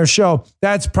we have on our show,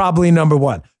 that's probably number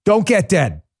one. Don't get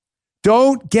dead.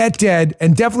 Don't get dead,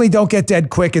 and definitely don't get dead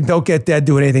quick, and don't get dead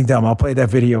doing anything dumb. I'll play that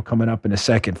video coming up in a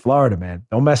second. Florida, man.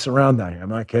 Don't mess around down here. I'm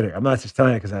not kidding. I'm not just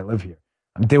telling you because I live here.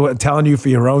 I'm telling you for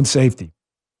your own safety.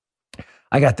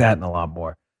 I got that and a lot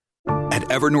more. At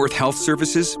Evernorth Health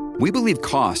Services, we believe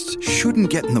costs shouldn't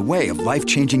get in the way of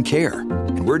life-changing care,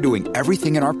 and we're doing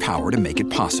everything in our power to make it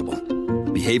possible.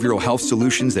 Behavioral health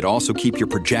solutions that also keep your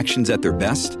projections at their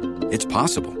best? It's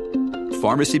possible.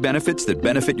 Pharmacy benefits that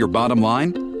benefit your bottom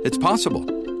line? It's possible.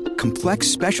 Complex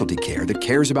specialty care that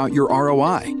cares about your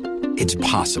ROI? It's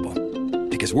possible.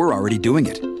 Because we're already doing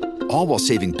it. All while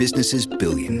saving businesses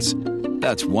billions.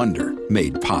 That's Wonder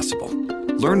made possible.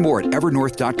 Learn more at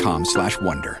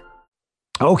evernorth.com/wonder.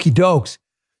 Okie dokes.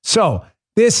 So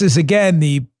this is, again,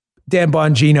 the Dan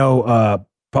Bongino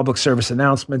public service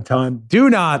announcement time. Do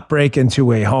not break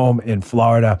into a home in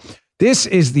Florida. This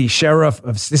is the sheriff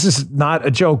of, this is not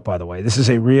a joke, by the way. This is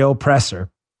a real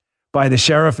presser by the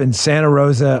sheriff in Santa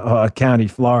Rosa County,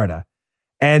 Florida.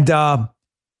 And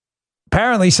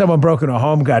apparently someone broke into a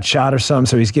home, got shot or something,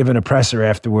 so he's given a presser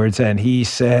afterwards, and he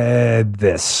said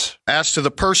this. As to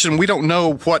the person, we don't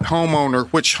know which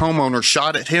homeowner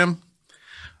shot at him.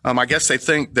 I guess they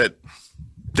think that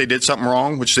they did something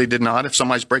wrong, which they did not. If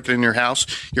somebody's breaking in your house,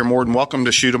 you're more than welcome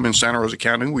to shoot them in Santa Rosa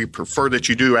County. We prefer that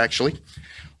you do, actually.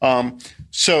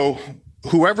 So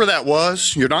whoever that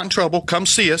was, you're not in trouble. Come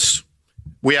see us.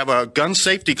 We have a gun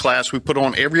safety class we put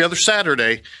on every other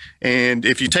Saturday. And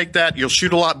if you take that, you'll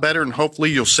shoot a lot better, and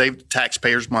hopefully you'll save the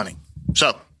taxpayers money.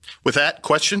 So with that,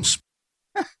 questions?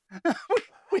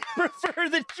 We prefer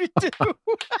that you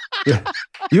do.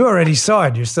 You already saw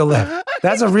it. You're still there.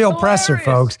 That's a real presser,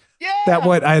 folks. Yeah. That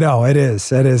what I know it is.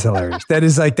 That is hilarious. That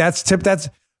is like that's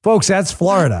folks. That's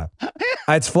Florida.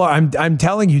 It's Florida. I'm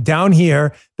telling you, down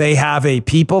here they have a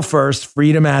people first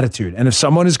freedom attitude, and if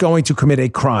someone is going to commit a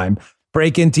crime,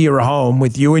 break into your home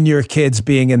with you and your kids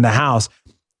being in the house.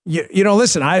 You know,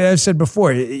 listen, I've said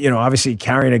before, obviously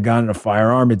carrying a gun and a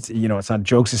firearm, it's not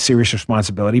jokes, it's serious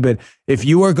responsibility. But if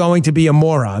you are going to be a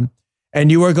moron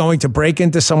and you are going to break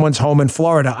into someone's home in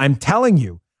Florida, I'm telling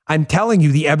you,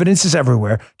 the evidence is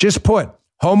everywhere. Just put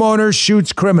homeowner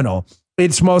shoots criminal.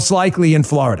 It's most likely in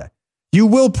Florida. You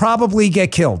will probably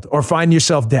get killed or find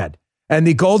yourself dead. And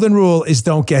the golden rule is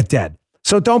don't get dead.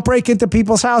 So don't break into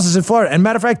people's houses in Florida. And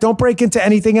matter of fact, don't break into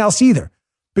anything else either,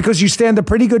 because you stand a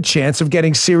pretty good chance of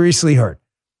getting seriously hurt.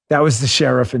 That was the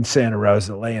sheriff in Santa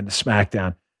Rosa laying the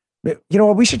smackdown. You know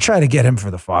what? We should try to get him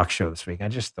for the Fox show this week. I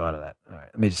just thought of that. All right,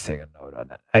 let me just take a note on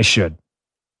that. I should.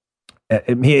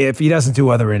 If he doesn't do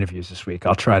other interviews this week,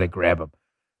 I'll try to grab him,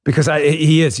 because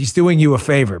he's doing you a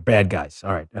favor. Bad guys.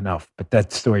 All right, enough. But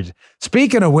that story.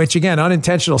 Speaking of which, again,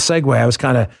 unintentional segue. I was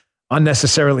kind of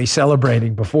unnecessarily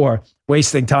celebrating before,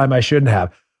 wasting time I shouldn't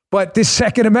have. But this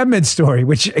Second Amendment story,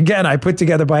 which, again, I put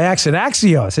together by accident,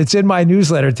 Axios, it's in my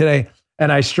newsletter today,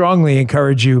 and I strongly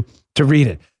encourage you to read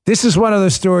it. This is one of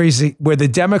those stories where the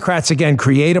Democrats, again,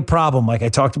 create a problem like I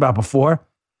talked about before.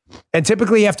 And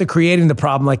typically after creating the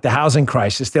problem, like the housing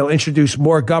crisis, they'll introduce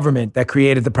more government that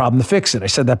created the problem to fix it. I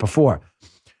said that before.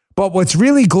 But what's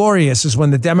really glorious is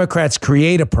when the Democrats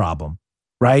create a problem,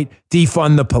 right?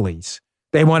 Defund the police.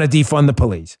 They want to defund the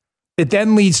police. It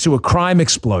then leads to a crime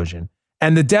explosion.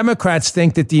 And the Democrats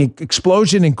think that the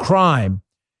explosion in crime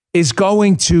is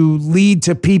going to lead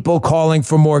to people calling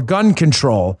for more gun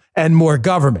control and more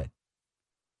government.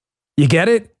 You get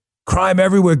it? Crime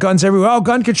everywhere, guns everywhere. Oh,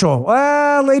 gun control.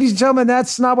 Well, ladies and gentlemen,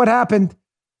 that's not what happened.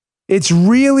 It's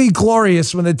really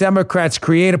glorious when the Democrats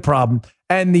create a problem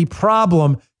and the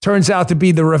problem turns out to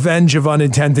be the revenge of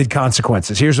unintended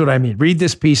consequences. Here's what I mean. Read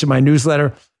this piece in my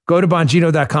newsletter. Go to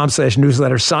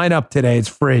Bongino.com/newsletter. Sign up today. It's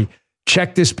free.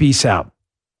 Check this piece out.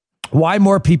 Why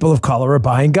More People of Color Are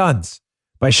Buying Guns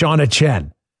by Shauna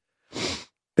Chen.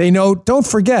 They note, don't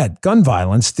forget, gun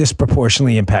violence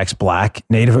disproportionately impacts Black,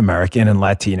 Native American, and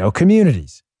Latino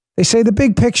communities. They say the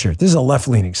big picture, this is a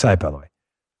left-leaning site, by the way,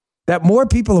 that more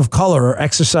people of color are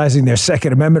exercising their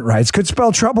Second Amendment rights could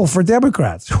spell trouble for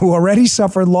Democrats, who already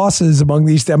suffered losses among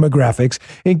these demographics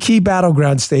in key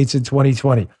battleground states in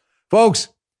 2020. Folks,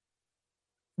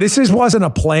 this wasn't a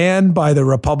plan by the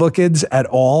Republicans at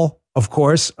all, of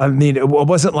course. I mean, it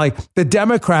wasn't like the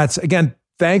Democrats, again,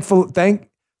 thank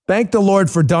the Lord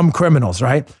for dumb criminals,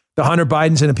 right? The Hunter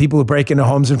Bidens and the people who break into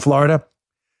homes in Florida.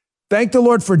 Thank the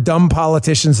Lord for dumb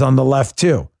politicians on the left,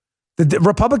 too. The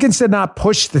Republicans did not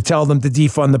push to tell them to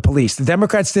defund the police. The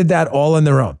Democrats did that all on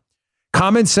their own.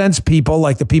 Common sense people,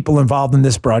 like the people involved in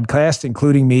this broadcast,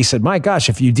 including me, said, my gosh,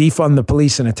 if you defund the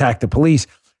police and attack the police,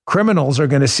 criminals are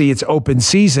going to see it's open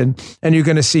season and you're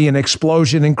going to see an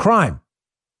explosion in crime.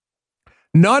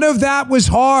 None of that was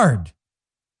hard.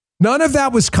 None of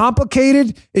that was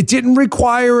complicated. It didn't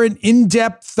require an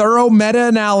in-depth, thorough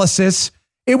meta-analysis.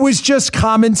 It was just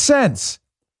common sense.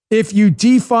 If you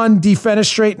defund,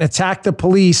 defenestrate, and attack the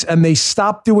police and they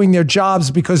stop doing their jobs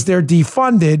because they're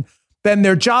defunded, then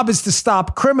their job is to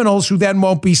stop criminals who then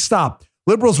won't be stopped.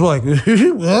 Liberals were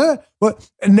like, what?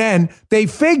 And then they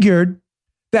figured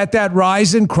that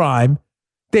rise in crime,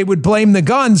 they would blame the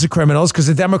guns of criminals because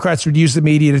the Democrats would use the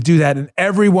media to do that, and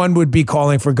everyone would be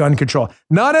calling for gun control.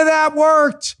 None of that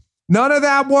worked. None of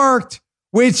that worked,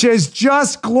 which is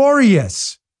just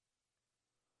glorious.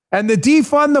 And the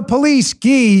defund the police,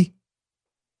 Guy,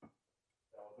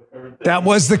 that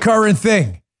was the current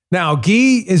thing. Now,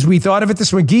 Guy, as we thought of it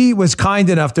this way, Guy was kind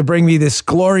enough to bring me this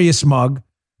glorious mug.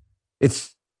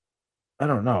 It's, I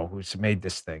don't know who's made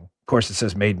this thing. Of course, it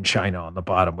says made in China on the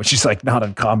bottom, which is like not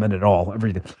uncommon at all.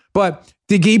 Everything. But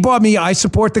Guy bought me I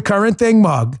support the current thing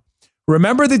mug.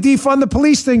 Remember the defund the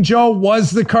police thing, Joe,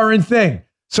 was the current thing.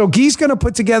 So Guy's going to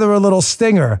put together a little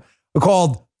stinger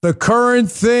called the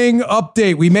current thing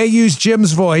update. We may use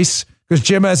Jim's voice because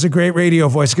Jim has a great radio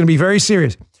voice. It's going to be very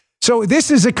serious. So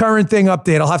this is a current thing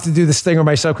update. I'll have to do the stinger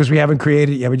myself because we haven't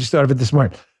created it yet. We just thought of it this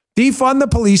morning. Defund the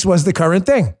police was the current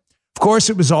thing. Of course,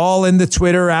 it was all in the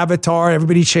Twitter avatar.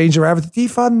 Everybody changed their avatar.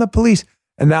 Defund the police.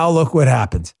 And now look what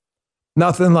happens.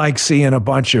 Nothing like seeing a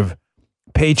bunch of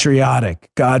patriotic,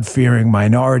 God-fearing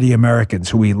minority Americans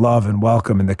who we love and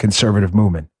welcome in the conservative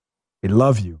movement. We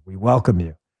love you. We welcome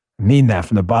you. I mean that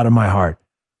from the bottom of my heart.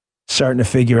 Starting to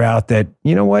figure out that,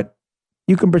 you know what?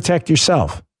 You can protect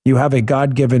yourself. You have a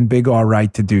God-given big R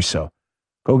right to do so.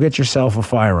 Go get yourself a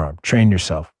firearm. Train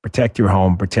yourself. Protect your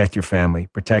home. Protect your family.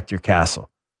 Protect your castle.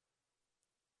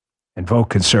 And vote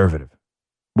conservative.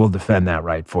 We'll defend that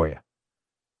right for you.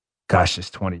 Gosh, this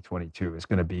 2022 is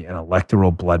going to be an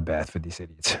electoral bloodbath for these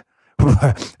idiots.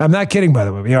 I'm not kidding, by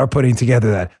the way. We are putting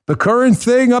together that. The current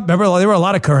thing up, remember, there were a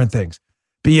lot of current things.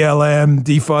 BLM,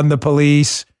 defund the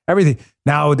police, everything.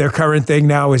 Now, their current thing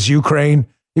now is Ukraine.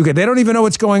 They don't even know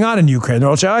what's going on in Ukraine.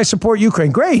 They'll say, I support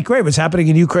Ukraine. Great. What's happening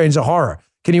in Ukraine is a horror.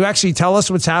 Can you actually tell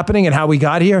us what's happening and how we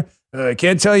got here? I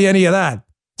can't tell you any of that.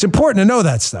 It's important to know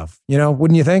that stuff,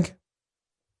 wouldn't you think?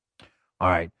 All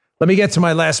right. Let me get to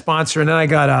my last sponsor, and then I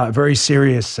got a very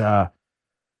serious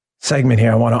segment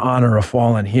here. I want to honor a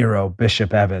fallen hero,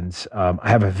 Bishop Evans. I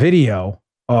have a video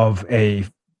of a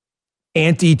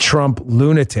anti-Trump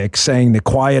lunatic saying the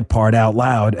quiet part out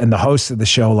loud, and the host of the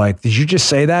show did you just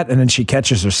say that? And then she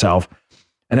catches herself.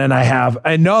 And then I have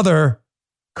another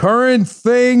current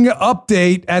thing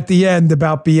update at the end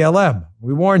about BLM.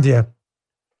 We warned you.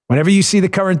 Whenever you see the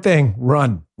current thing,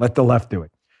 run. Let the left do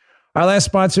it. Our last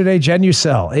sponsor today,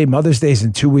 Genucel. Hey, Mother's Day's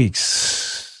in 2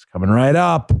 weeks. Coming right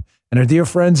up. And our dear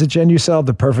friends at Genucel,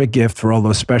 the perfect gift for all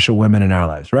those special women in our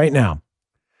lives. Right now,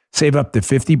 save up to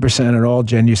 50% on all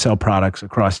Genucel products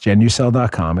across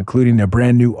Genucel.com, including their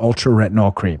brand new Ultra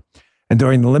Retinol Cream. And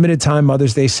during the limited time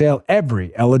Mother's Day sale,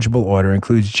 every eligible order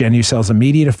includes Genucel's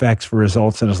immediate effects for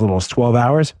results in as little as 12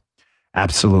 hours,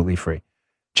 absolutely free.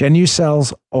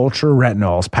 Genucel's Ultra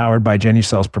Retinol is powered by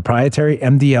Genucel's proprietary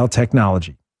MDL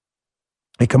technology.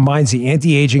 It combines the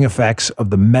anti-aging effects of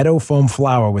the meadow foam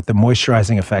flower with the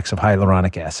moisturizing effects of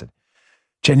hyaluronic acid.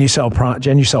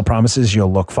 Genucel promises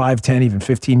you'll look 5, 10, even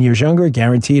 15 years younger,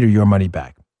 guaranteed, or your money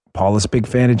back. Paul is a big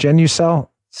fan of Genucel.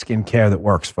 Skincare that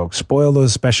works, folks. Spoil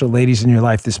those special ladies in your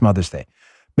life this Mother's Day.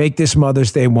 Make this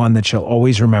Mother's Day one that you'll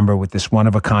always remember with this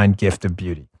one-of-a-kind gift of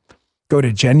beauty. Go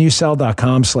to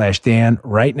Genucel.com/Dan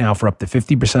right now for up to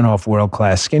 50% off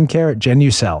world-class skincare.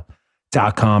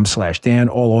 Genucel.com/Dan.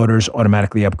 All orders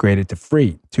automatically upgraded to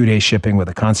free 2-day shipping with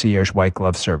a concierge white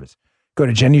glove service. Go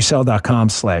to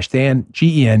Genucel.com/Dan,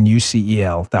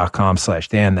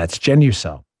 Genucel.com/Dan. That's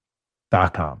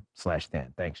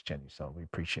Genucel.com/Dan. Thanks, Genucel. We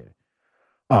appreciate it.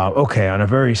 Okay, on a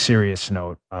very serious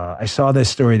note, I saw this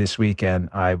story this weekend.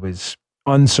 I was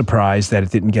unsurprised that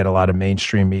it didn't get a lot of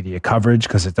mainstream media coverage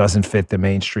because it doesn't fit the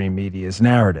mainstream media's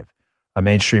narrative.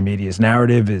 Mainstream media's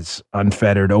narrative is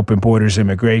unfettered, open borders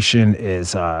immigration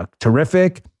is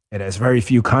terrific. It has very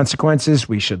few consequences.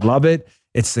 We should love it.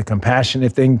 It's the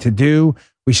compassionate thing to do.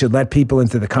 We should let people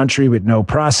into the country with no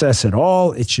process at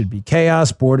all. It should be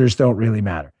chaos. Borders don't really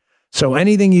matter. So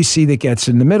anything you see that gets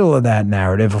in the middle of that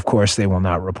narrative, of course, they will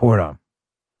not report on.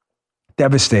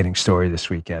 Devastating story this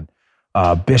weekend.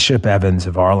 Bishop Evans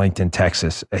of Arlington,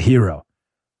 Texas, a hero.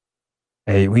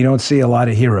 Hey, we don't see a lot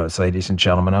of heroes, ladies and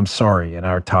gentlemen. I'm sorry, in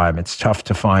our time, it's tough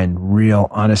to find real,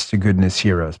 honest-to-goodness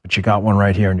heroes. But you got one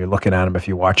right here, and you're looking at him if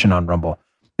you're watching on Rumble.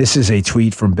 This is a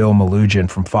tweet from Bill Malugin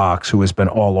from Fox, who has been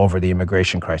all over the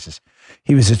immigration crisis.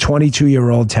 He was a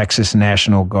 22-year-old Texas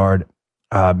National Guard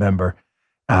member.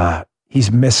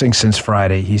 He's missing since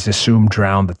Friday. He's assumed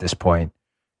drowned at this point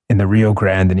in the Rio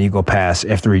Grande and Eagle Pass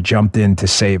after he jumped in to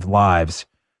save lives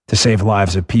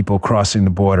of people crossing the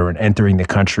border and entering the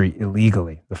country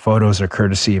illegally. The photos are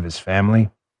courtesy of his family.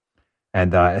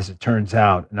 And as it turns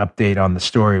out, an update on the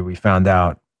story we found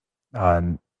out,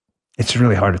 it's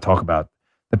really hard to talk about.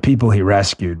 The people he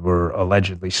rescued were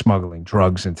allegedly smuggling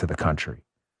drugs into the country.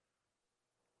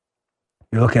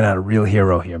 You're looking at a real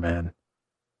hero here, man.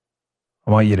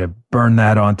 I want you to burn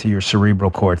that onto your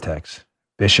cerebral cortex.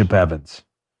 Bishop Evans.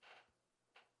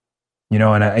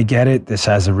 And I get it. This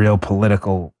has a real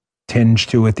political tinge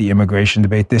to it, the immigration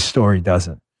debate. This story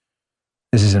doesn't.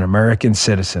 This is an American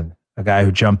citizen, a guy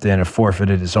who jumped in and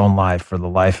forfeited his own life for the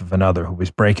life of another who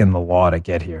was breaking the law to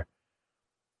get here.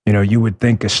 You would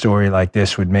think a story like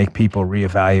this would make people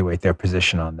reevaluate their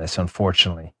position on this.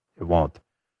 Unfortunately, it won't.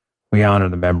 We honor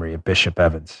the memory of Bishop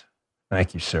Evans.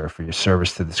 Thank you, sir, for your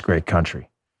service to this great country.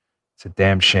 It's a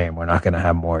damn shame we're not going to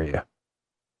have more of you.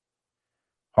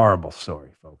 Horrible story,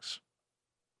 folks.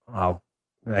 I'll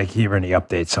hear any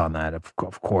updates on that.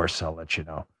 Of course, I'll let you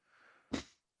know.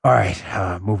 All right,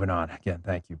 moving on. Again,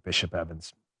 thank you, Bishop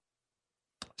Evans.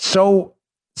 So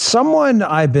someone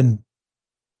I've been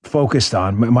focused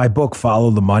on, my book, Follow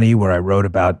the Money, where I wrote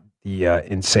about the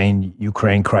insane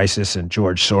Ukraine crisis and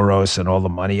George Soros and all the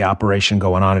money operation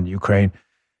going on in Ukraine.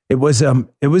 It was a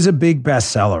big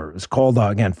bestseller. It was called,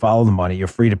 again, Follow the Money. You're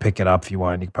free to pick it up if you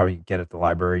want. You can probably get it at the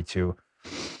library too.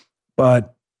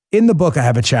 But in the book, I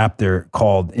have a chapter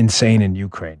called Insane in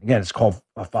Ukraine. Again, it's called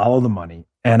Follow the Money.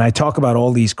 And I talk about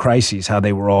all these crises, how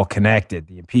they were all connected,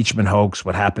 the impeachment hoax,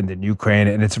 what happened in Ukraine.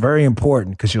 And it's very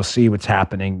important because you'll see what's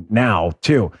happening now,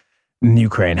 too, in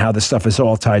Ukraine, how this stuff is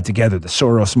all tied together. The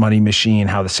Soros money machine,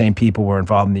 how the same people were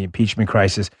involved in the impeachment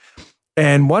crisis.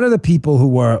 And one of the people who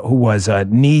was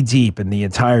knee deep in the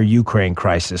entire Ukraine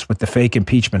crisis with the fake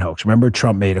impeachment hoax. Remember,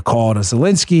 Trump made a call to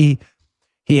Zelensky.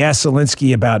 He asked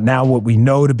Zelensky about now what we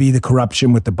know to be the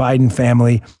corruption with the Biden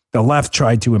family. The left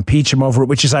tried to impeach him over it,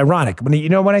 which is ironic.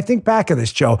 When I think back of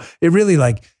this, Joe, it really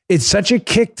it's such a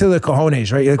kick to the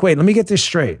cojones, right? You're like, wait, let me get this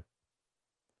straight.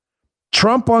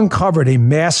 Trump uncovered a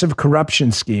massive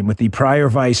corruption scheme with the prior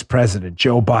vice president,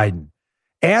 Joe Biden,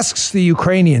 asks the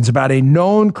Ukrainians about a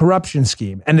known corruption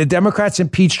scheme, and the Democrats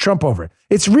impeached Trump over it.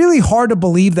 It's really hard to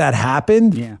believe that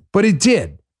happened, but it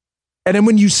did. And then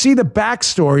when you see the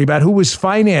backstory about who was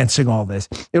financing all this,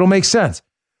 it'll make sense.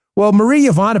 Well, Marie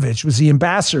Yovanovitch was the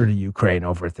ambassador to Ukraine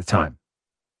over at the time.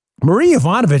 Marie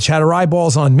Yovanovitch had her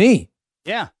eyeballs on me.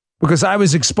 Yeah. Because I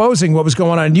was exposing what was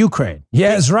going on in Ukraine. Yeah,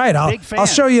 that's right. I'll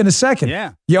show you in a second.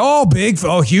 Yeah.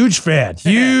 Huge fan.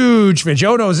 Huge fan.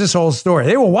 Joe knows this whole story.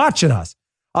 They were watching us.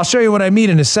 I'll show you what I mean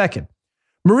in a second.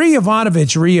 Marie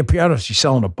Yovanovitch reappeared. I don't know if she's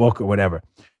selling a book or whatever.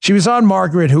 She was on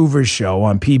Margaret Hoover's show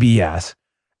on PBS.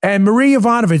 And Marie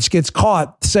Yovanovitch gets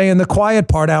caught saying the quiet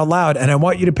part out loud. And I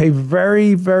want you to pay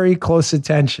very, very close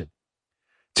attention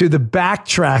to the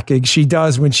backtracking she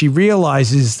does when she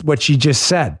realizes what she just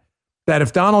said. That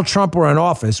if Donald Trump were in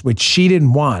office, which she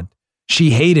didn't want,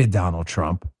 she hated Donald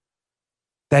Trump,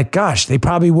 that, gosh, they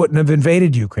probably wouldn't have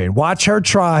invaded Ukraine. Watch her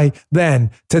try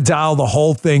then to dial the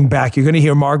whole thing back. You're going to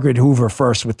hear Margaret Hoover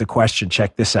first with the question.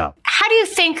 Check this out. How do you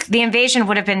think the invasion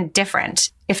would have been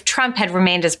different if Trump had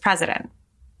remained as president?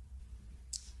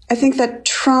 I think that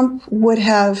Trump would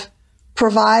have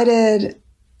provided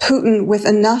Putin with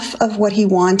enough of what he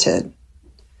wanted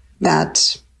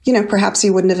that, perhaps he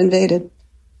wouldn't have invaded.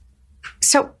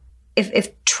 So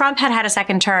if Trump had had a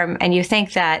second term and you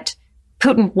think that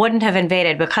Putin wouldn't have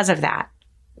invaded because of that,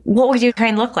 what would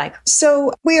Ukraine look like?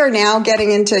 So we are now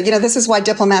getting into, this is why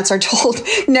diplomats are told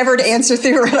never to answer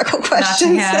theoretical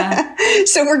questions.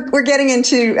 So we're getting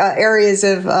into areas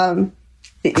of,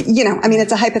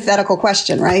 it's a hypothetical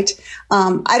question, right?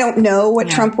 I don't know what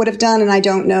Trump would have done, and I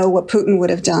don't know what Putin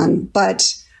would have done,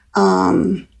 but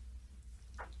I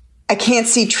can't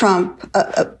see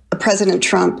President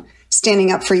Trump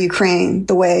standing up for Ukraine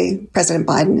the way President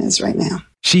Biden is right now.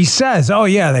 She says,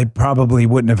 they probably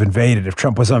wouldn't have invaded if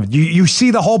Trump was on. You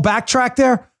see the whole backtrack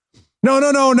there? No.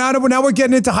 Now we're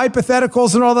getting into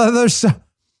hypotheticals and all that other stuff.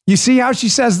 You see how she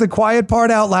says the quiet part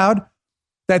out loud?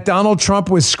 That Donald Trump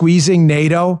was squeezing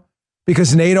NATO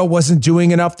because NATO wasn't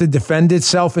doing enough to defend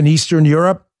itself in Eastern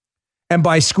Europe. And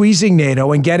by squeezing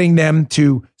NATO and getting them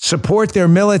to support their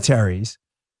militaries,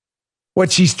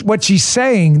 what she's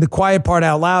saying, the quiet part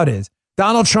out loud, is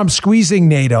Donald Trump squeezing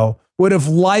NATO would have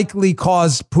likely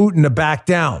caused Putin to back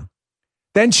down.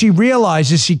 Then she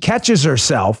realizes she catches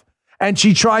herself and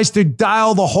she tries to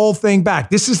dial the whole thing back.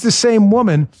 This is the same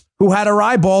woman who had her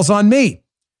eyeballs on me.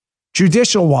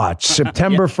 Judicial Watch,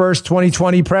 September 1st,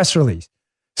 2020 press release.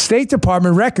 State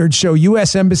Department records show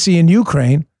U.S. Embassy in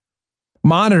Ukraine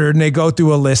monitored, and they go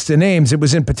through a list of names. It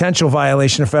was in potential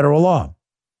violation of federal law.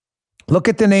 Look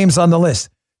at the names on the list.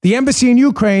 The embassy in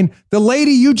Ukraine, the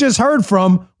lady you just heard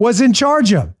from, was in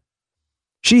charge of.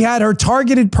 She had her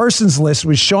targeted persons list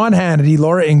with Sean Hannity,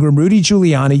 Laura Ingraham, Rudy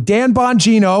Giuliani, Dan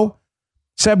Bongino,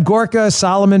 Seb Gorka,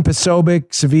 Solomon Posobiec,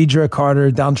 Saavedra Carter,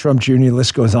 Donald Trump Jr. The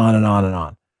list goes on and on and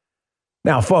on.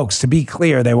 Now, folks, to be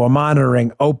clear, they were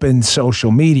monitoring open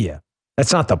social media.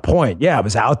 That's not the point. Yeah, it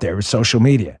was out there. It was social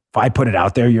media. If I put it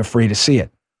out there, you're free to see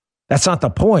it. That's not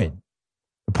the point.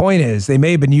 The point is they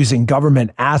may have been using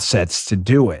government assets to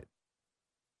do it.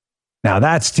 Now,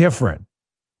 that's different.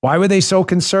 Why were they so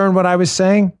concerned what I was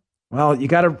saying? Well,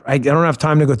 I don't have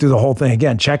time to go through the whole thing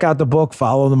again. Check out the book,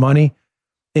 Follow the Money,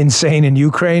 Insane in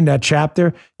Ukraine, that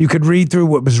chapter. You could read through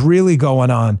what was really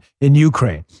going on in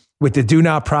Ukraine with the do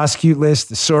not prosecute list,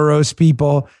 the Soros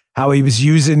people, how he was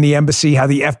using the embassy, how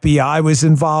the FBI was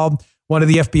involved. One of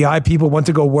the FBI people went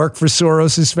to go work for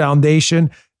Soros's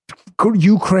foundation.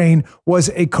 Ukraine was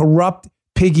a corrupt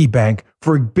piggy bank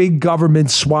for big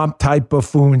government swamp type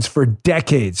buffoons for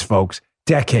decades, folks.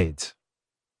 Decades.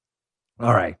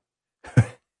 All right.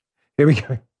 Here we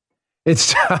go.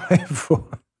 It's time for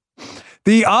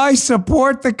the I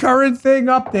Support the Current Thing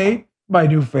update. My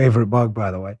new favorite mug,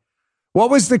 by the way. What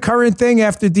was the current thing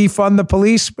after defund the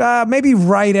police? Maybe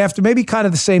right after, maybe kind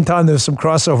of the same time. There was some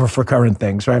crossover for current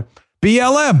things, right?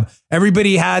 BLM.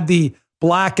 Everybody had the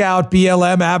blackout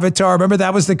BLM avatar. Remember,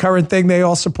 that was the current thing they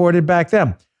all supported back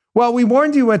then. Well, we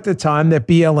warned you at the time that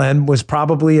BLM was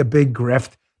probably a big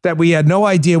grift, that we had no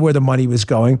idea where the money was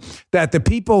going, that the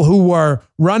people who were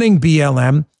running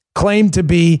BLM claimed to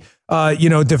be,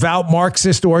 devout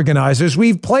Marxist organizers.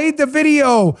 We've played the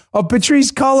video of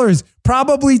Patrisse Cullors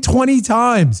probably 20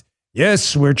 times.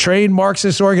 Yes, we're trained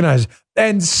Marxist organizers.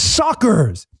 And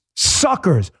suckers,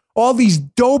 all these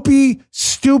dopey,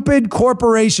 stupid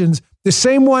corporations, the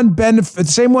same ones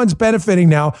benefiting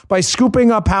now by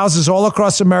scooping up houses all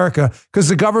across America because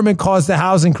the government caused the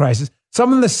housing crisis.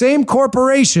 Some of the same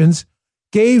corporations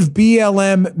gave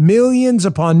BLM millions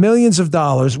upon millions of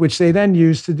dollars, which they then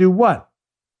used to do what?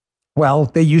 Well,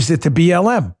 they used it to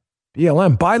BLM.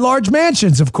 Buy large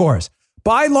mansions, of course.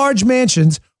 Buy large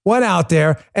mansions, went out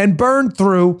there and burned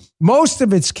through most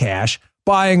of its cash,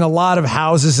 buying a lot of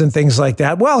houses and things like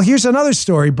that. Well, here's another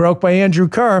story broke by Andrew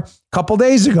Kerr a couple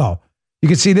days ago. You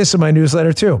can see this in my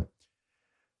newsletter too.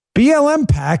 BLM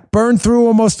PAC burned through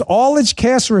almost all its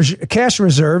cash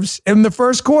reserves in the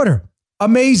first quarter.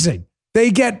 Amazing.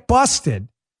 They get busted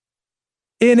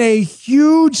in a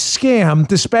huge scam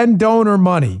to spend donor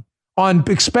money on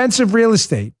expensive real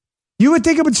estate. You would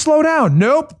think it would slow down.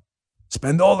 Nope.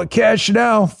 Spend all the cash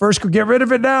now. First, get rid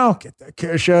of it now. Get that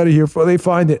cash out of here before they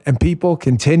find it. And people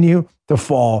continue to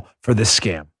fall for this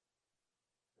scam.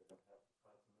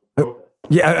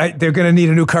 Yeah, they're going to need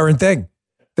a new current thing.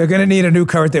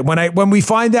 When we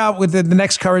find out what the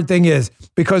next current thing is,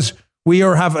 because we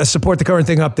have a support the current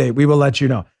thing update, we will let you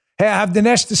know. Hey, I have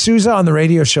Dinesh D'Souza on the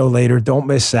radio show later. Don't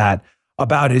miss that,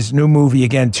 about his new movie,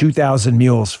 again, 2,000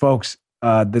 Mules. Folks,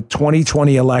 the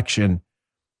 2020 election,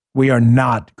 we are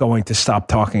not going to stop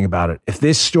talking about it. If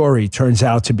this story turns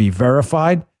out to be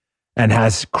verified and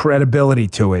has credibility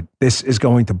to it, this is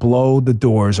going to blow the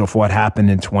doors off what happened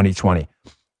in 2020.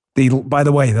 By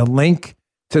the way, the link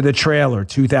to the trailer,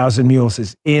 2,000 Mules,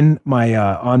 is in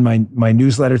on my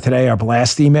newsletter today, our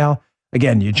blast email.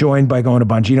 Again, you join by going to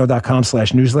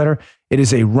Bongino.com/newsletter. It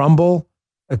is a Rumble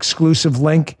exclusive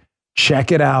link.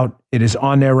 Check it out. It is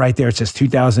on there right there. It says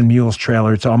 2,000 Mules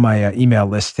trailer. It's on my email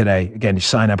list today. Again, you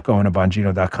sign up going to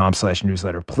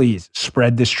Bongino.com/newsletter. Please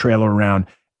spread this trailer around.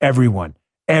 Everyone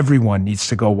needs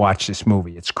to go watch this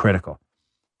movie. It's critical.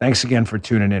 Thanks again for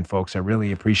tuning in, folks. I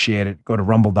really appreciate it. Go to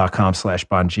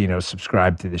rumble.com/Bongino,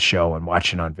 subscribe to the show, and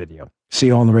watch it on video. See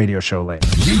you on the radio show later.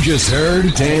 You just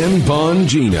heard Dan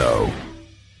Bongino.